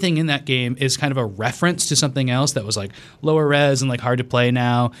everything in that game is kind of a reference to something else that was lower res and hard to play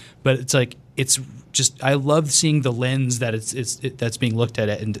now, but it's just I love seeing the lens that that's being looked at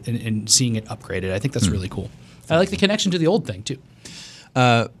it and seeing it upgraded. I think that's really cool. I like the connection to the old thing too.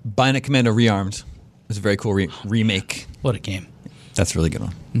 Bionic Commando Rearmed was a very cool remake. What a game. That's a really good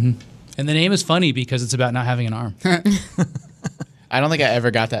one. And the name is funny because it's about not having an arm. I don't think I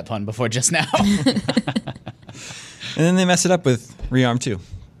ever got that pun before just now. And then they mess it up with Rearmed 2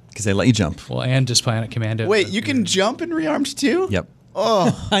 because they let you jump. Well, and just Bionic Commando. Wait, you can jump in Rearmed too? Yep.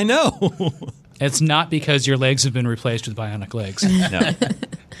 Oh, I know. It's not because your legs have been replaced with bionic legs. No.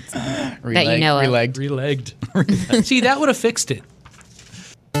 That you know of. Relegged. Relegged. See, that would have fixed it.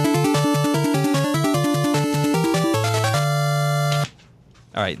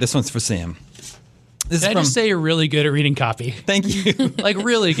 All right, this one's for Sam. This Can I just say you're really good at reading copy? Thank you.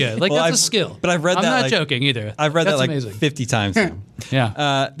 Really good. Well, That's I've- a skill. but I've read I'm that, not joking either. I've read That's that amazing. 50 times now.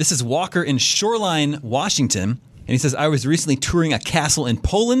 Yeah. This is Walker in Shoreline, Washington, and he says, I was recently touring a castle in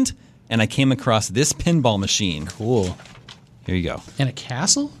Poland, and I came across this pinball machine. Cool. Here you go. In a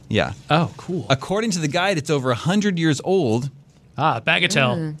castle? Yeah. Oh, cool. According to the guide, it's over 100 years old,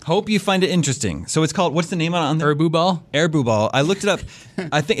 Bagatelle. Hope you find it interesting. So it's called, what's the name on there? Urbu Ball. Airbu Ball. I looked it up.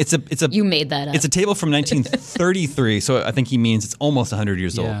 I think it's a You made that up. It's a table from 1933, so I think he means it's almost 100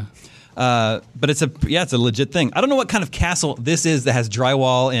 years Yeah. old. But it's a legit thing. I don't know what kind of castle this is that has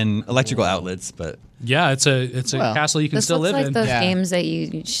drywall and electrical outlets, but Yeah, it's a Well, castle you can this still looks live like in. those Yeah. games that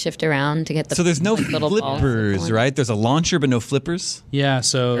you shift around to get the so there's no little balls flippers, going. right? There's a launcher but no flippers. Yeah,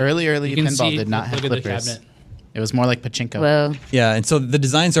 so Early you can pinball see- did not have look at the flippers. cabinet. It was more like pachinko. Whoa. Yeah, and so the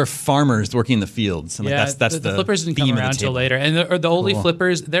designs are farmers working in the fields. And Yeah, that's the flippers didn't theme come of the around till table. later, and the only Cool.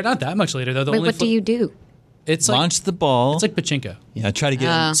 flippers they're not that much later though. The Wait, only what do you do? It's like Launch the ball. it's like pachinko. yeah, try to get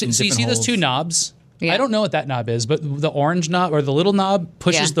in So you different see those holes. two knobs? Yeah. I don't know what that knob is, but the orange knob or the little knob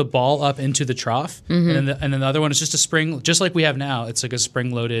pushes Yeah. the ball up into the trough, and then the other one is just a spring, just like we have now. It's like a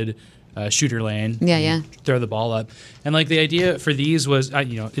spring-loaded shooter lane. Yeah, yeah. Throw the ball up, and like the idea for these was,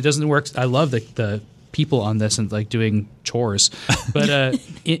 it doesn't work. I love the people on this and like doing chores, but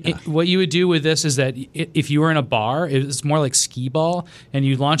what you would do with this is that if you were in a bar, it's more like skee ball, and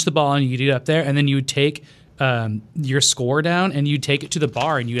you launch the ball and you get it up there, and then you would take your score down and you'd take it to the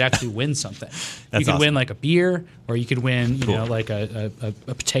bar and you'd actually win something. You could awesome. win like a beer, or you could win, like a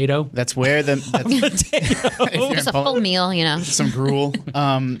potato. That's where the if you're It's in a full Poland, meal, you know. some gruel.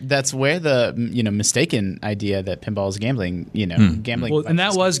 That's where the mistaken idea that pinball is gambling. Gambling. Well, and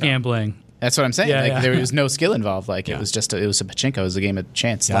that devices was comes from. gambling. That's what I'm saying. Yeah, like yeah. there was no skill involved. Like it was just it was a pachinko. It was a game of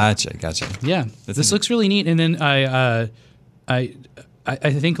chance. Gotcha. Yeah, this looks really neat. And then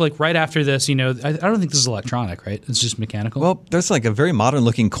I think like right after this, I don't think this is electronic, right? It's just mechanical. Well, there's like a very modern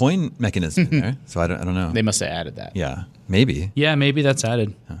looking coin mechanism in there, so I don't know. They must have added that. Yeah, maybe. yeah, maybe that's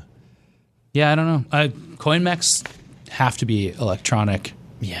added. Yeah, I don't know. Coin mechs have to be electronic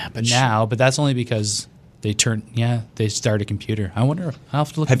Yeah, but now, but that's only because they start a computer. I wonder. I'll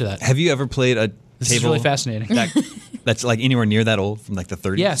have to look into that. Have you ever played a This table is really fascinating. that's like anywhere near that old from like the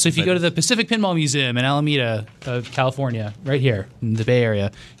 30s? Yeah, so if you But- go to the Pacific Pinball Museum in Alameda, California, right here in the Bay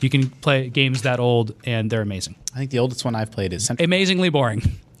Area, you can play games that old, and they're amazing. I think the oldest one I've played is Central. Amazingly boring.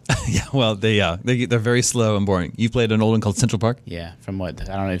 yeah, well, they're very slow and boring. You played an old one called Central Park. Yeah, from what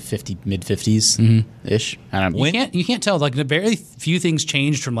I don't know, mid 50s ish. I don't know. You can't tell. Like, very few things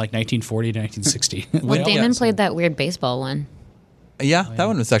changed from like 1940 to 1960. Well, Damon yeah, played that weird baseball one. Yeah, that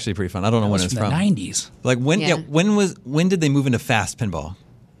one was actually pretty fun. I don't know when it's from from. the 90s, Like when? Yeah. When did they move into fast pinball?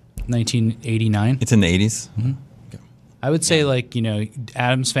 1989. It's in the 80s. I would say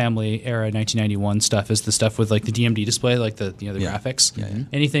Adam's Family era 1991 stuff is the stuff with like the DMD display, like the Yeah. graphics.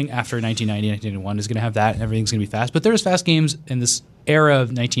 Anything after 1990, 1991 is going to have that, and everything's going to be fast. But there's fast games in this era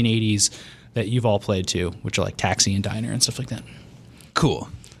of 1980s that you've all played too, which are like Taxi and Diner and stuff like that. Cool.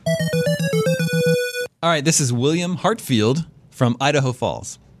 All right, this is William Hartfield from Idaho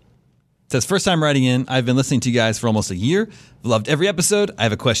Falls. Says, first time writing in. I've been listening to you guys for almost a year. Loved every episode. I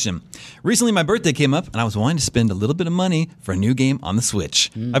have a question. Recently, my birthday came up, and I was wanting to spend a little bit of money for a new game on the Switch.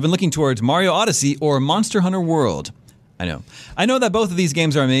 I've been looking towards Mario Odyssey or Monster Hunter World. I know that both of these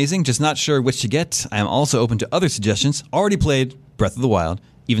games are amazing, just not sure which to get. I am also open to other suggestions. Already played Breath of the Wild,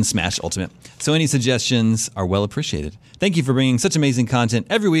 even Smash Ultimate. So any suggestions are well appreciated. Thank you for bringing such amazing content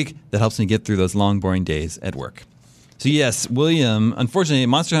every week that helps me get through those long, boring days at work. So yes, William, unfortunately,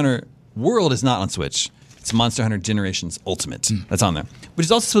 Monster Hunter World is not on Switch. It's Monster Hunter Generations Ultimate. That's on there, which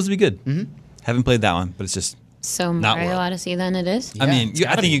is also supposed to be good. Haven't played that one, but it's just So Not Mario World. Odyssey then it is? I mean,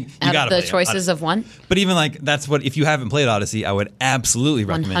 I think you Out got of to the play choices Odyssey. of one? But even like that's what if you haven't played Odyssey, I would absolutely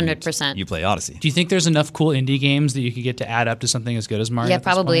recommend 100%. you play Odyssey. Do you think there's enough cool indie games that you could get to add up to something as good as Mario? Yeah, at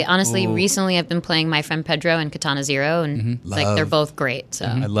this probably. point? Honestly, recently I've been playing My Friend Pedro and Katana Zero, and like they're Love. both great. So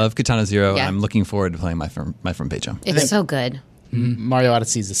I love Katana Zero. Yeah. I'm looking forward to playing my friend Pedro. it's so good. Mario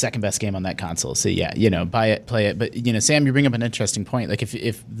Odyssey is the second best game on that console. So yeah, buy it, play it. But Sam, you bring up an interesting point. Like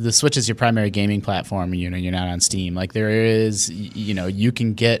if the Switch is your primary gaming platform, you're not on Steam. Like there is, you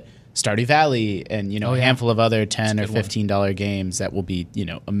can get Stardew Valley and a handful of other $10 or $15 games that will be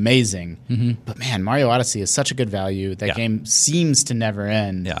amazing. But man, Mario Odyssey is such a good value. That Yeah. game seems to never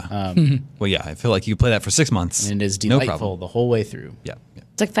end. Yeah. Well, yeah, I feel like you could play that for 6 months. And it is No delightful problem. the whole way through. Yeah. Yeah.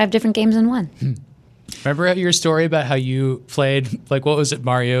 It's like 5 different games in one. Remember your story about how you played, like, what was it,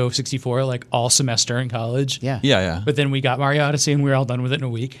 Mario 64, like all semester in college? Yeah. Yeah. But then we got Mario Odyssey and we were all done with it in a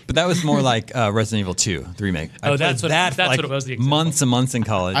week. But that was more like Resident Evil 2, the remake. I Oh, played that's what- that for, that's like, what it was, the example. months and months in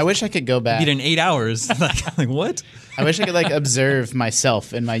college. I wish I could go back. beat it in 8 hours. like what? I wish I could observe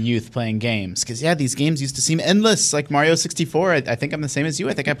myself in my youth playing games because these games used to seem endless. Like Mario 64, I think I'm the same as you.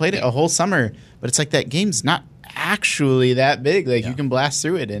 I think I played it a whole summer, but it's like that game's not actually that big. Like you can blast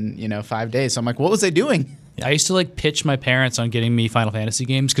through it in 5 days. So I'm like, what was I doing? I used to like pitch my parents on getting me Final Fantasy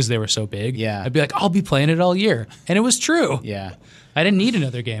games because they were so big. Yeah. I'd be like, I'll be playing it all year. And it was true. Yeah. I didn't need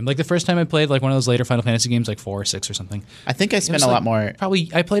another game. Like the first time I played like one of those later Final Fantasy games, like 4 or 6 or something. I think I It spent was a like, lot more.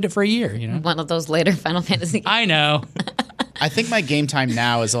 Probably I played it for a year, you know? One of those later Final Fantasy. I know. I think my game time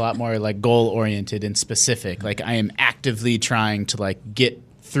now is a lot more like goal oriented and specific. Like I am actively trying to like get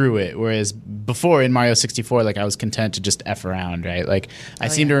through it, whereas before in Mario 64, like I was content to just F around, right? Like I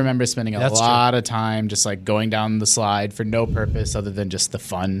seem to remember spending a That's lot of time just like going down the slide for no purpose other than just the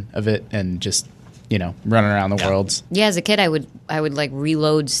fun of it and just, you know, running around the worlds. Yeah, as a kid, I would like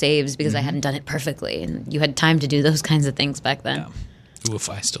reload saves because I hadn't done it perfectly, and you had time to do those kinds of things back then. Oof,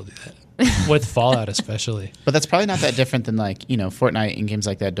 I still do that. With Fallout especially. But that's probably not that different than like, you know, Fortnite and games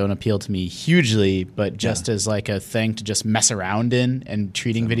like that don't appeal to me hugely, but just as like a thing to just mess around in and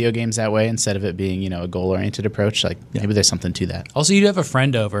treating video games that way instead of it being, you know, a goal-oriented approach. Like maybe there's something to that. Also, you'd have a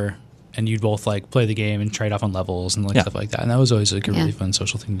friend over and you'd both like play the game and trade off on levels and like stuff like that. And that was always like a really fun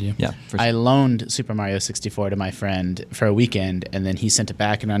social thing to do. Yeah, for sure. I loaned Super Mario 64 to my friend for a weekend, and then he sent it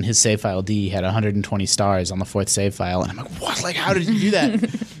back, and on his save file D, he had 120 stars on the 4th save file. And I'm like, what? Like, how did you do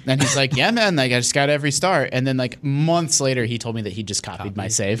that? And he's like, yeah, man, like, I just got every star. And then, like, months later, he told me that he just copied my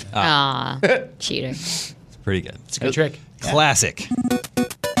save. Aw, cheater. It's pretty good. It's a good trick. Classic.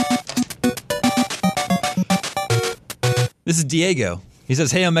 This is Diego. He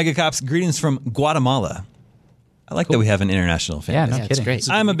says, "Hey, Omega Cops, greetings from Guatemala." I like that we have an international fan. Yeah, no Yeah, it's kidding. great.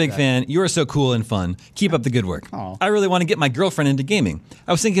 I'm a big fan. You are so cool and fun. Keep up the good work. Aw. I really want to get my girlfriend into gaming.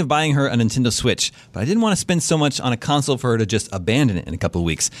 I was thinking of buying her a Nintendo Switch, but I didn't want to spend so much on a console for her to just abandon it in a couple of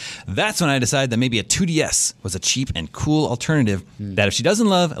weeks. That's when I decided that maybe a 2DS was a cheap and cool alternative that if she doesn't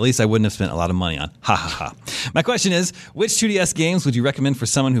love, at least I wouldn't have spent a lot of money on. Ha ha ha. My question is, which 2DS games would you recommend for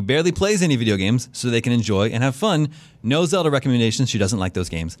someone who barely plays any video games so they can enjoy and have fun? No Zelda recommendations. She doesn't like those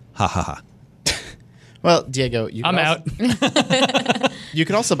games. Ha ha ha. Well, Diego, you I'm out. You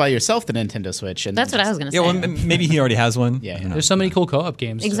could also buy yourself the Nintendo Switch. And That's what I was gonna say. Yeah, well, maybe he already has one. Yeah, I don't know. There's so many cool co-op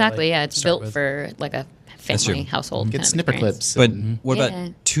games. to, Exactly. like, Yeah, it's start built with. for like a true. family household. Get kind of snipper experience. clips. But what Yeah.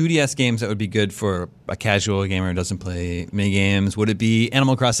 about 2DS games that would be good for a casual gamer who doesn't play mini games? Would it be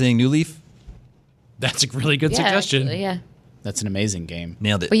Animal Crossing New Leaf? That's a really good Yeah, suggestion. actually, yeah. That's an amazing game.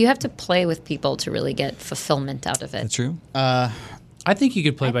 Nailed it. But you have to play with people to really get fulfillment out of it. That's true. I think you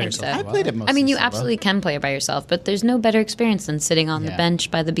could play I by think yourself. so. as I well. played it mostly I mean, you solo. absolutely can play it by yourself, but there's no better experience than sitting on the Yeah.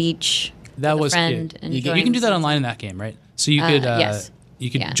 bench by the beach. That with a was friend. good. And You can do that online in that game, right? So you could yes. you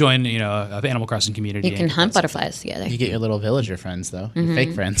could Yeah. join, you know, an Animal Crossing community. You can and hunt get that stuff. butterflies together. You get your little villager friends, though. Your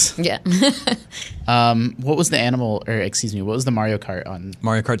fake friends. Yeah. What was the what was the Mario Kart on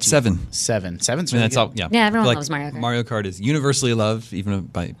Mario Kart 7. 7? 7's I mean, really that's good. all. Yeah, Yeah, everyone I feel loves Mario Kart. Mario Kart is universally loved, even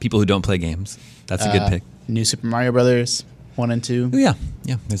by people who don't play games. That's a good pick. New Super Mario Brothers 1 and 2. Oh, yeah,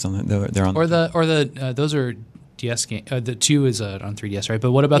 they're on. They're on. Or the those are DS game. The 2 is on 3DS, right?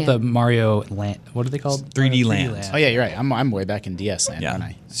 But what about Yeah. the Mario Land? What are they called? 3D Land. Oh yeah, you're right. I'm way back in DS land, Yeah, aren't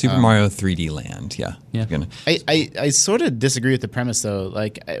I? Super Mario 3D Land. Yeah, Yeah. Gonna- I sort of disagree with the premise though.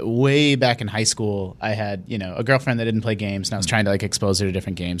 Like way back in high school, I had a girlfriend that didn't play games, and I was trying to like expose her to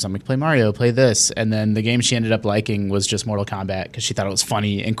different games. I'm like, play Mario, play this, and then the game she ended up liking was just Mortal Kombat because she thought it was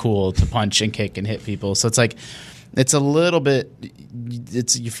funny and cool to punch and kick and hit people. So it's like, it's a little bit,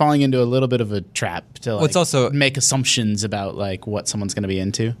 you're falling into a little bit of a trap to like it's also- make assumptions about like what someone's going to be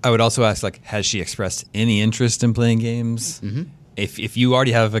into. I would also ask, like, has she expressed any interest in playing games? Mm-hmm. If you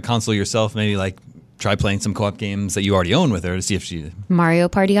already have a console yourself, maybe like try playing some co-op games that you already own with her to see if she's Mario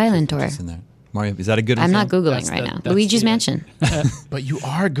Party Island Tour. in there. Mario, is that a good one? I'm not Sam? Googling That's right the- now. that's Luigi's the- Mansion. But you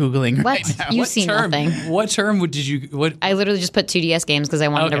are Googling What? right now. You What see term? nothing. What term did you? What? I literally just put 2DS games because I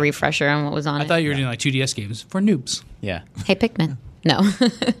wanted Okay. a refresher on what was on I it. thought you were doing like 2DS games for noobs. Yeah. Hey, Pikmin. No.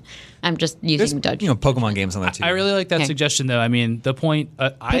 I'm just There's using Dodge. Pokemon games on there too. I really like that Okay. suggestion, though. I mean, the point. I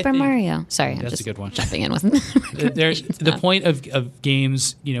Paper think Mario. Sorry, I'm That's just a good one. jumping in with the point of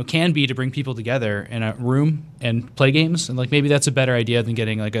games, can be to bring people together in a room and play games, and like maybe that's a better idea than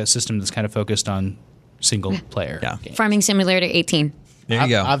getting like a system that's kind of focused on single player. Yeah. games. Farming Simulator 18. There you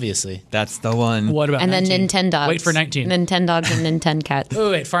go. Obviously. That's the one. What about And then 19? Nintendogs. Wait for 19. Nintendogs and Nintendo.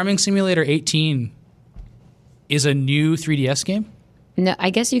 Oh wait, Farming Simulator 18 is a new 3DS game. No, I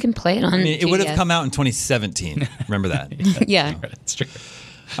guess you can play it on. I mean, it would have 2DS. come out in 2017. Remember that. Yeah. That's true.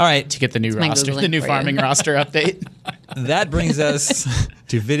 All right. To get the new my roster, Googling the new for you. farming roster update. That brings us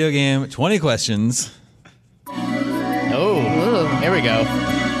to video game 20 questions. Oh, there we go.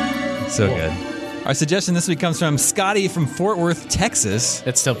 So good. Our suggestion this week comes from Scotty from Fort Worth, Texas.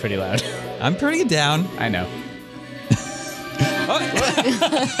 That's still pretty loud. I'm pretty down. I know.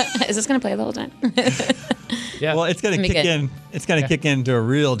 Is this going to play the whole time? Yeah. Well, it's gonna Let me kick get- in. It's gonna kick into a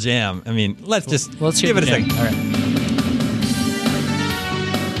real jam. I mean, let's Let's hear give it a the jam. second. All right.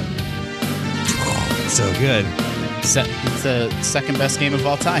 So good. It's the second best game of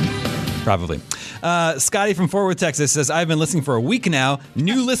all time. Probably. Scotty from Fort Worth, Texas says, I've been listening for a week now.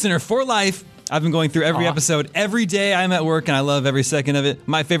 New listener for life. I've been going through every episode every day I'm at work, and I love every second of it.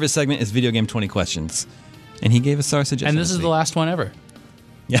 My favorite segment is Video Game 20 Questions. And he gave us our suggestion. And this is the last one ever.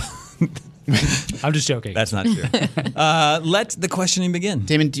 Yeah, I'm just joking. that's not true. Let the questioning begin.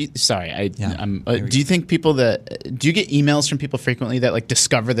 Damon, do you think people do you get emails from people frequently that like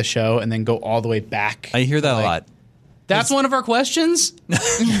discover the show and then go all the way back? I hear that a lot. That's one of our questions?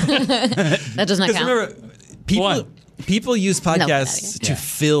 That does not Because count. remember, people use podcasts to Yeah.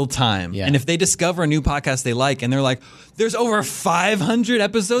 fill time. Yeah. And if they discover a new podcast they like and they're like, there's over 500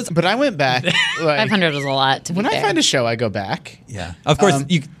 episodes. But I went back. Like, 500 is a lot. To when be I fair. find a show, I go back. Yeah. Of course,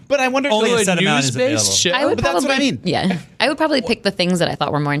 you But I wonder only if a set amount is available. News-based show? I would But that's what I probably, mean. Yeah, I would probably pick the things that I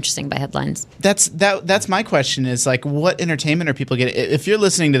thought were more interesting by headlines. That's my question is like, what entertainment are people getting? If you're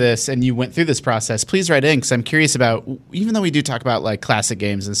listening to this and you went through this process, please write in because I'm curious about. Even though we do talk about like classic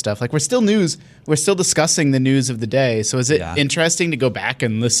games and stuff, like we're still discussing the news of the day. So is it Yeah. interesting to go back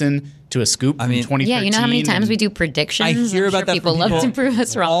and listen to a scoop from 2013? Yeah, you know how many times we do predictions? I hear I'm about sure that people from love to prove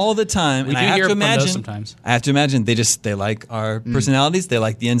us wrong. all the time. And do I have hear to from those imagine sometimes. I have to imagine they like our personalities, they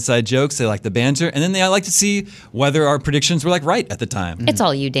like the inside jokes, they like the banter, and then they like to see whether our predictions were like right at the time. It's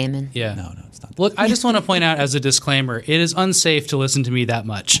all you, Damon. Yeah. No, it's not. Look, I just want to point out as a disclaimer, it is unsafe to listen to me that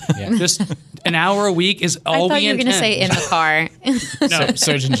much. Just an hour a week is I all thought we you were going to intend. say in the car.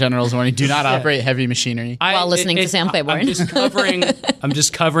 Surgeon General's warning: do not operate heavy machinery. While listening to Sam Claiborne. I'm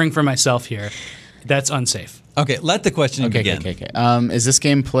just covering for myself here. That's unsafe. Okay, let the questioning begin. Okay. Is this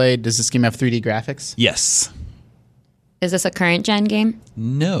game played? Does this game have 3D graphics? Yes. Is this a current gen game?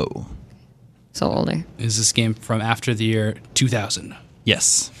 No. So older. Is this game from after the year 2000?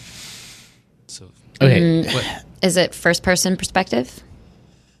 Yes. So Okay. Is it first person perspective?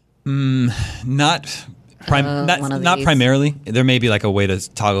 Not one of not these. primarily. There may be like a way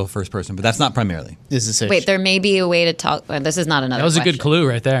to toggle first person, but that's not primarily. Is this a Wait, there may be a way to talk. This is not another. that was a good question. clue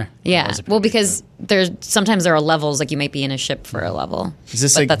right there. Yeah. Well, because sometimes there are levels, like you might be in a ship for a level. Is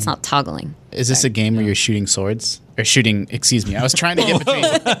this but a- that's not toggling. Is this a game where you're shooting swords or shooting? Excuse me, I was trying to get between.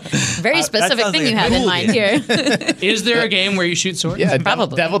 Very specific sounds thing like you a have in cool mind game. here. Is there a game where you shoot swords? Yeah,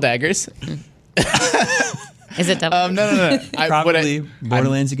 Probably. devil daggers. Is it double? No. Probably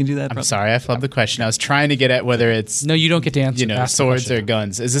Borderlands. You can do that. I'm probably. sorry, I flubbed the question. I was trying to get at whether it's No, you don't get to answer. Ask the swords question. or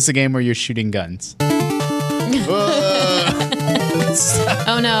guns. Is this a game where you're shooting guns?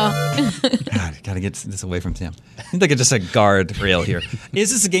 Oh no. God, gotta get this away from Sam. I think like just a guard rail here.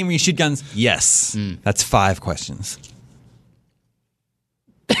 Is this a game where you shoot guns? Yes. That's 5 questions.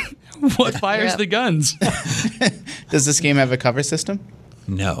 What fires Yep. the guns? Does this game have a cover system?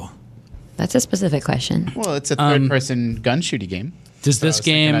 No. That's a specific question. Well, it's a third-person gun shooting game. Does this I was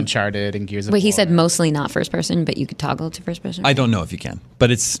thinking game? Uncharted and Gears of Wait, he War. said mostly not first person, but you could toggle to first person? I don't know if you can, but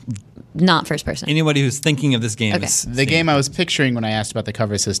it's Not first person. anybody who's thinking of this game. Okay. Is The game I was picturing when I asked about the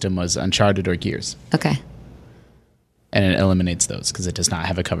cover system was Uncharted or Gears, Okay. and it eliminates those because it does not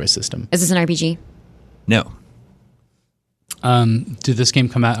have a cover system. Is this an RPG? No. Did this game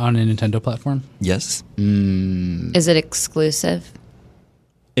come out on a Nintendo platform? Yes. Is it exclusive?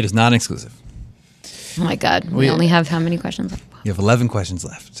 It is not exclusive. Oh my god. We only have how many questions left? You have 11 questions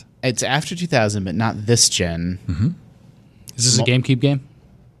left. It's after 2000, but not this gen. Is this a GameCube game?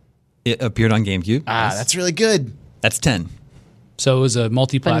 It appeared on GameCube. Yes. That's really good. That's 10. So it was a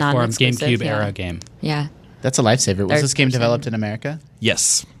multi-platform non-exclusive, GameCube yeah. era game. Yeah. That's a lifesaver. Was Third this game person. developed in America?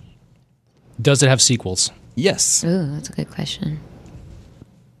 Yes. Does it have sequels? Yes. Ooh, that's a good question.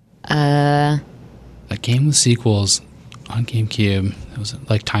 A game with sequels on GameCube. Was it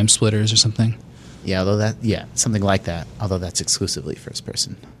like Time Splitters or something? Yeah, something like that. Although that's exclusively first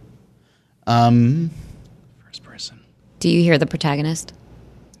person. First person. Do you hear the protagonist?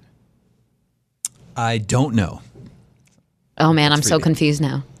 I don't know. Oh man, I'm so pretty good. confused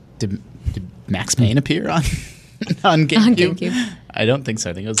now. Did Max Payne appear on on GameCube? On GameCube. I don't think so.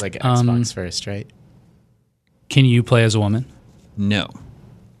 I think it was like Xbox first, right? Can you play as a woman? No.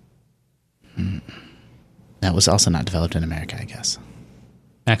 That was also not developed in America, I guess.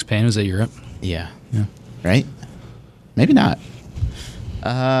 Max Payne was at Europe. Yeah. Right? Maybe not.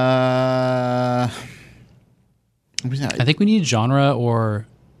 I think we need genre or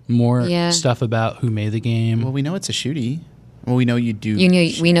more Yeah. stuff about who made the game, Well, we know it's a shooty. Well, we know you do.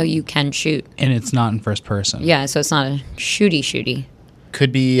 We know you can shoot. and it's not in first person. Yeah, so it's not a shooty.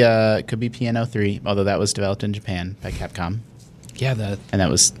 Could be Piano 3, although that was developed in Japan by Capcom, Yeah, that and that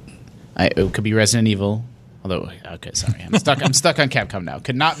was. It could be Resident Evil. Although, okay, sorry, I'm stuck. I'm stuck on Capcom now.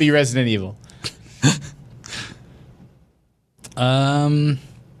 Could not be Resident Evil.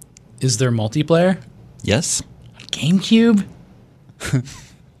 Is there multiplayer? Yes. GameCube?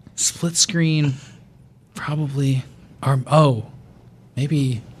 Split screen? Probably. Or,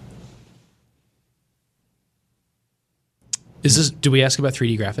 maybe. Is this? Do we ask about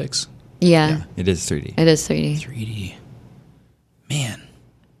 3D graphics? Yeah, It is 3D. it is 3D. 3D. Man.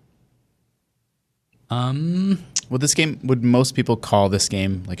 Would most people call this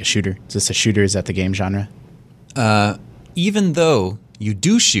game like a shooter? Is this a shooter? Is that the game genre? Even though you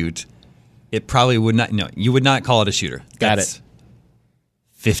do shoot, it probably would not. No, you would not call it a shooter. Got That's it.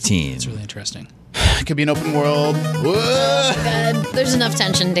 15. It's really interesting. It could be an open world. Whoa! Good. There's enough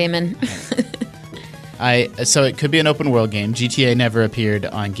tension, Damon. So it could be an open world game. GTA never appeared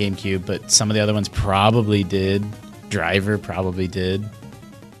on GameCube, but some of the other ones probably did. Driver probably did.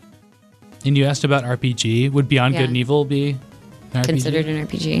 And you asked about RPG. Would Beyond Yeah. Good and Evil be an RPG? Considered an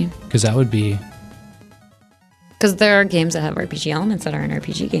RPG. Because that would be, Because there are games that have RPG elements that aren't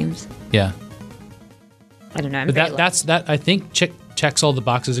RPG games. yeah. I don't know. I'm But very that I think checks all the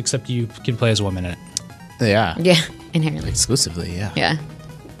boxes except you can play as a woman in it. Yeah. Yeah, inherently. Exclusively, yeah. Yeah.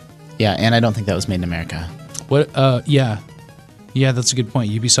 Yeah, and I don't think that was made in America. What? Yeah, that's a good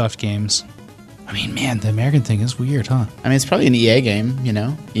point. Ubisoft games. I mean, man, the American thing is weird, huh? I mean, it's probably an EA game,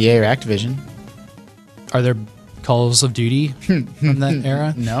 EA or Activision. Are there Calls of Duty from that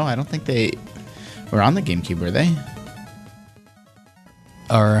era? No, I don't think they were on the GameCube, were they?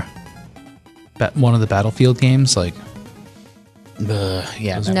 Or one of the Battlefield games, like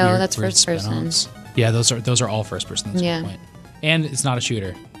Yeah. those No, weird- that's weird first person. spin-offs? Yeah, those are all first person. That's a Yeah. good point. And it's not a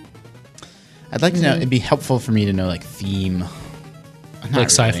shooter. I'd like to know, it'd be helpful for me to know, like, theme. Not Like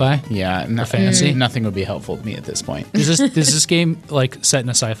sci-fi? Yeah. fantasy? Nothing would be helpful to me at this point. Is this game like set in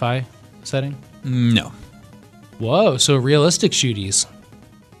a sci-fi setting? No. Whoa, so realistic shooties.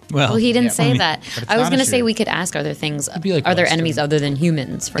 Well, he didn't yeah, say I mean, that. but it's I was not a going to say shooter. we could ask, are there things, be like are there Western. enemies other than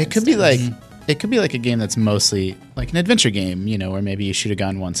humans, for It could be instance? like it could be like a game that's mostly like an adventure game, where maybe you shoot a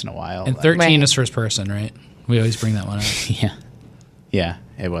gun once in a while. And like- 13 Right. is first person, right? We always bring that one up. Yeah. Yeah,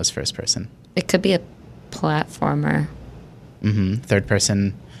 it was first person. It could be a platformer. Third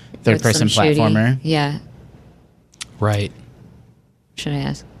person with some shooty- platformer. Yeah. Right. Should I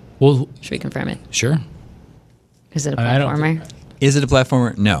ask? Well, Should we confirm it? sure. Is it a I don't platformer? Is it a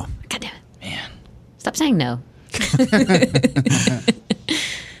platformer? No. God damn it. Man. Stop saying no.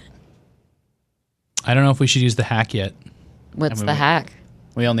 I don't know if we should use the hack yet. What's mean, the hack?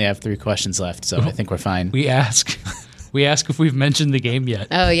 We only have 3 questions left, so I think we're fine. We ask if we've mentioned the game yet.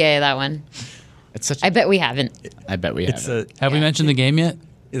 Oh, yeah, that one. It's such. I bet we haven't. I bet we have. It's it. Have we mentioned the game yet?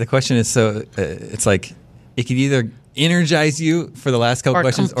 the question is it's like it could either energize you for the last couple Or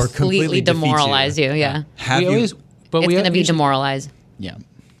questions or completely defeat demoralize you. Yeah. Have we you always, but It's we going to be usually- demoralized. Yeah.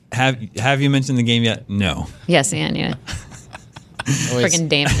 have you mentioned the game yet? No. Yes, yeah, yeah. Always, Freaking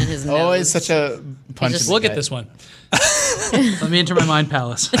Damon in his nose. always such a punch. just- in the Look at gut. this one. Let me enter my mind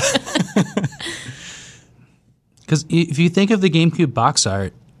palace. Because if you think of the GameCube box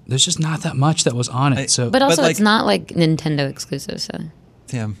art, there's just not that much that was on it. So, But also, like- it's not like Nintendo exclusive, so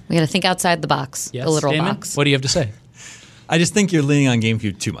Damn. we got to think outside the box, yes, the literal Damon, box. what do you have to say? I just think you're leaning on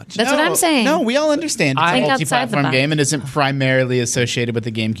GameCube too much. That's what I'm saying. No, we all understand it's I a think outside the multi-platform box. game and isn't primarily associated with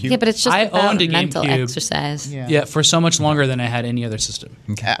the GameCube. Yeah, but it's just I about owned a mental GameCube. exercise. Yeah. For so much longer than I had any other system.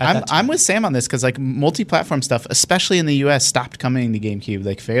 I'm with Sam on this because like multi-platform stuff, especially in the U.S., stopped coming to GameCube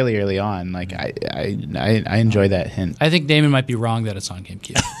like fairly early on. Like I enjoy that hint. I think Damon might be wrong that it's on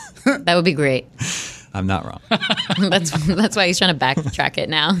GameCube. That would be great. I'm not wrong. That's why he's trying to backtrack it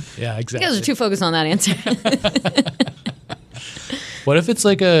now. Yeah, You exactly. guys are too focused on that answer. What if it's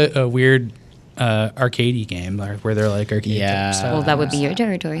like a weird arcadey game where they're like arcade Yeah. type stuff? Well, that would be your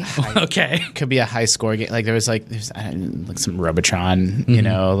territory. Okay. Could be a high score game. Like there's like some Robotron, you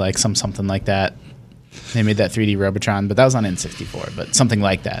know, like something like that. They made that 3D Robotron, but that was on N64. But something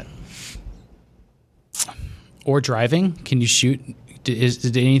like that. Or driving? Can you shoot?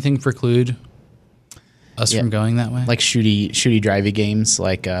 Did anything preclude us Yeah. from going that way? Like shooty drivey games.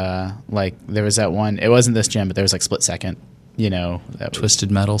 Like there was that one. It wasn't this gen, but there was like Split Second. You know, that was,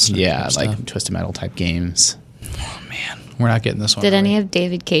 Twisted Metal stuff. yeah, like Twisted Metal type games. We're not getting this one. Did are any we? of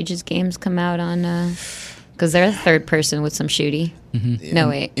David Cage's games come out on? Because they're a third person with some shooty. No,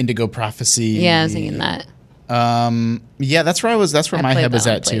 wait. Indigo Prophecy. Yeah, I was thinking that. Yeah, that's where I was. That's where I my played head was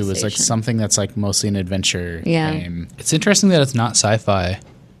that on at too. Was like PlayStation. something that's like mostly an adventure Yeah. game. It's interesting that it's not sci-fi.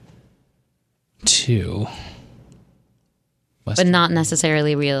 Too. But not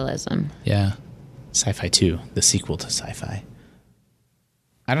necessarily realism. Yeah. Sci-Fi 2, the sequel to Sci-Fi.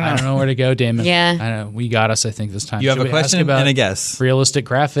 I don't know. I don't know where to go, Damon. Yeah. I know. We got us, I think, this time. You have Should a we ask question about and a guess. realistic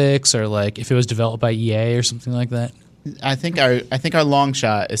graphics, or like if it was developed by EA or something like that? I think our long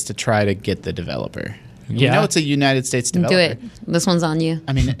shot is to try to get the developer. We Yeah. know it's a United States developer. Do it. This one's on you.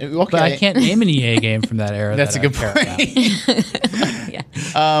 I mean, okay. But I can't name an EA game from that era. That's that a good I care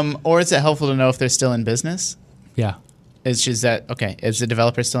point. about. Or is it helpful to know if they're still in business? Yeah. It's just that, okay, is the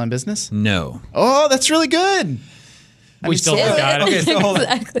developer still in business? No. Oh, that's really good. We still haven't got it. Okay, so hold on.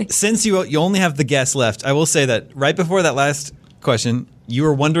 Exactly. Since you only have the guess left, I will say that right before that last question, you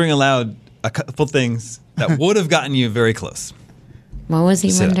were wondering aloud a couple things that would have gotten you very close. What was he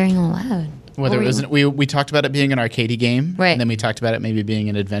Sit up. wondering aloud? Whether What it were was, we talked about it being an arcadey game, Right. and then we talked about it maybe being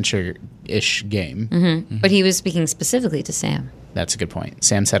an adventure-ish game. you- But he was speaking specifically to Sam. That's a good point.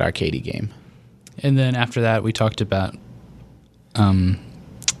 Sam said arcadey game. And then after that, we talked about,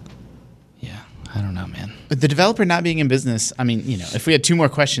 yeah, I don't know, man. But the developer not being in business, I mean, if we had 2 more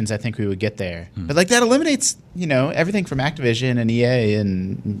questions, I think we would get there. But like that eliminates, everything from Activision and EA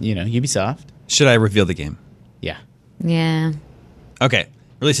and, Ubisoft. Should I reveal the game? Yeah. Yeah. Okay.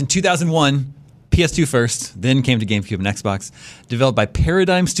 Released in 2001, PS2 first, then came to GameCube and Xbox. Developed by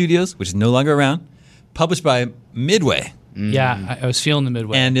Paradigm Studios, which is no longer around. Published by Midway, Yeah, I was feeling the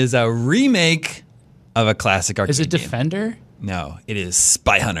Midway. and is a remake of a classic arcade is it game. Defender? No, it is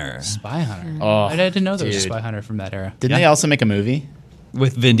Spy Hunter Spy Hunter. Oh, I didn't know there was a dude. Spy Hunter from that era. Didn't they also make a movie?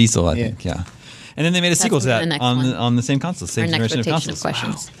 with Vin Diesel, I Yeah. think. Yeah. And then they made a sequel to the that next on one. on the same console, same Our next generation of rotation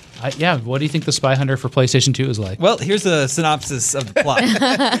consoles. of questions. Yeah, what do you think the Spy Hunter for PlayStation 2 is like? Well, here's a synopsis of the plot.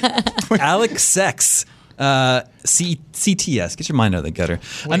 Alex Sex, CTS, get your mind out of the gutter.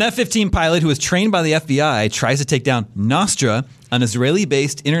 An F-15 pilot who was trained by the FBI tries to take down Nostra, an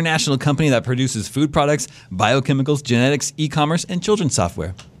Israeli-based international company that produces food products, biochemicals, genetics, e-commerce, and children's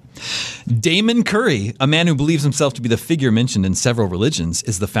software. Damon Curry, a man who believes himself to be the figure mentioned in several religions,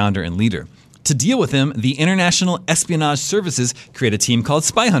 is the founder and leader. To deal with him, the International Espionage Services create a team called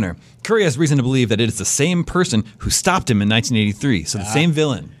Spy Hunter. Curry has reason to believe that it is the same person who stopped him in 1983, so the same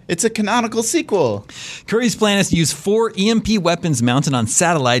villain. It's a canonical sequel. Curry's plan is to use 4 EMP weapons mounted on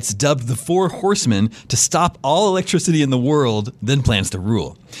satellites dubbed the Four Horsemen to stop all electricity in the world, then plans to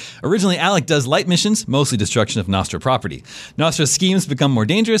rule. Originally, Alec does light missions, mostly destruction of Nostra property. Nostra's schemes become more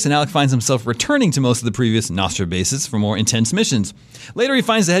dangerous, and Alec finds himself returning to most of the previous Nostra bases for more intense missions. Later, he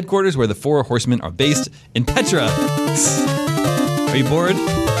finds the headquarters where the Four Horsemen are based in Petra. Are you bored?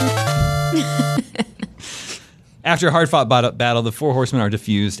 After a hard-fought battle, the Four Horsemen are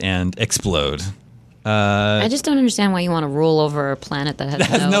defused and explode. I just don't understand why you want to rule over a planet that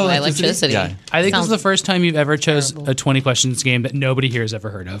has no electricity. Yeah. I think this is the Sounds first time you've ever chose a 20 questions game that nobody here has ever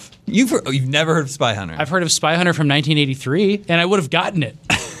heard of. You've never heard of Spy Hunter? I've heard of Spy Hunter from 1983, and I would have gotten it.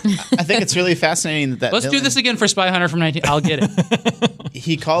 I think it's really fascinating that Let's do villain- this again for Spy Hunter from 19. I'll get it.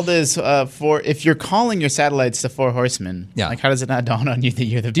 He called his if you're calling your satellites the Four Horsemen, Yeah. like how does it not dawn on you that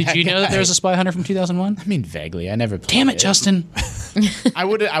you're the Did bad you know that guy? there was a Spy Hunter from 2001? I mean, vaguely. I never played Damn it, Justin. I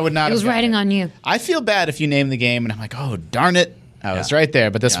would not. It was have gotten riding it. on you. I feel bad if you name the game and I'm like, oh darn it, I was right there.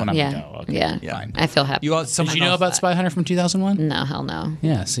 But this one, I'm Yeah. like, oh, okay, Yeah. fine. I feel happy. You all, Did someone you know else- about Spy Hunter from 2001? No, hell no.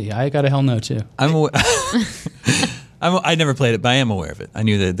 Yeah, see, I got a hell no, too. I'm aware. I never played it, but I am aware of it. I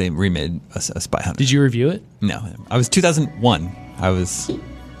knew that they remade a Spy Hunter. Did you review it? No, I was 2001. I was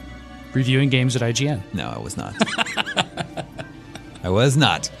Reviewing games at IGN. no, I was not. I was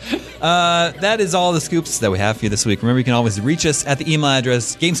not. That is all the scoops that we have for you this week. Remember, you can always reach us at the email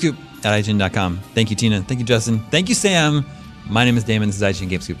address gamescoop@ign.com. Thank you, Tina. Thank you, Justin. Thank you, Sam. My name is Damon. This is IGN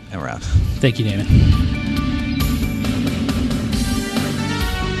Gamescoop, and we're out. Thank you, Damon.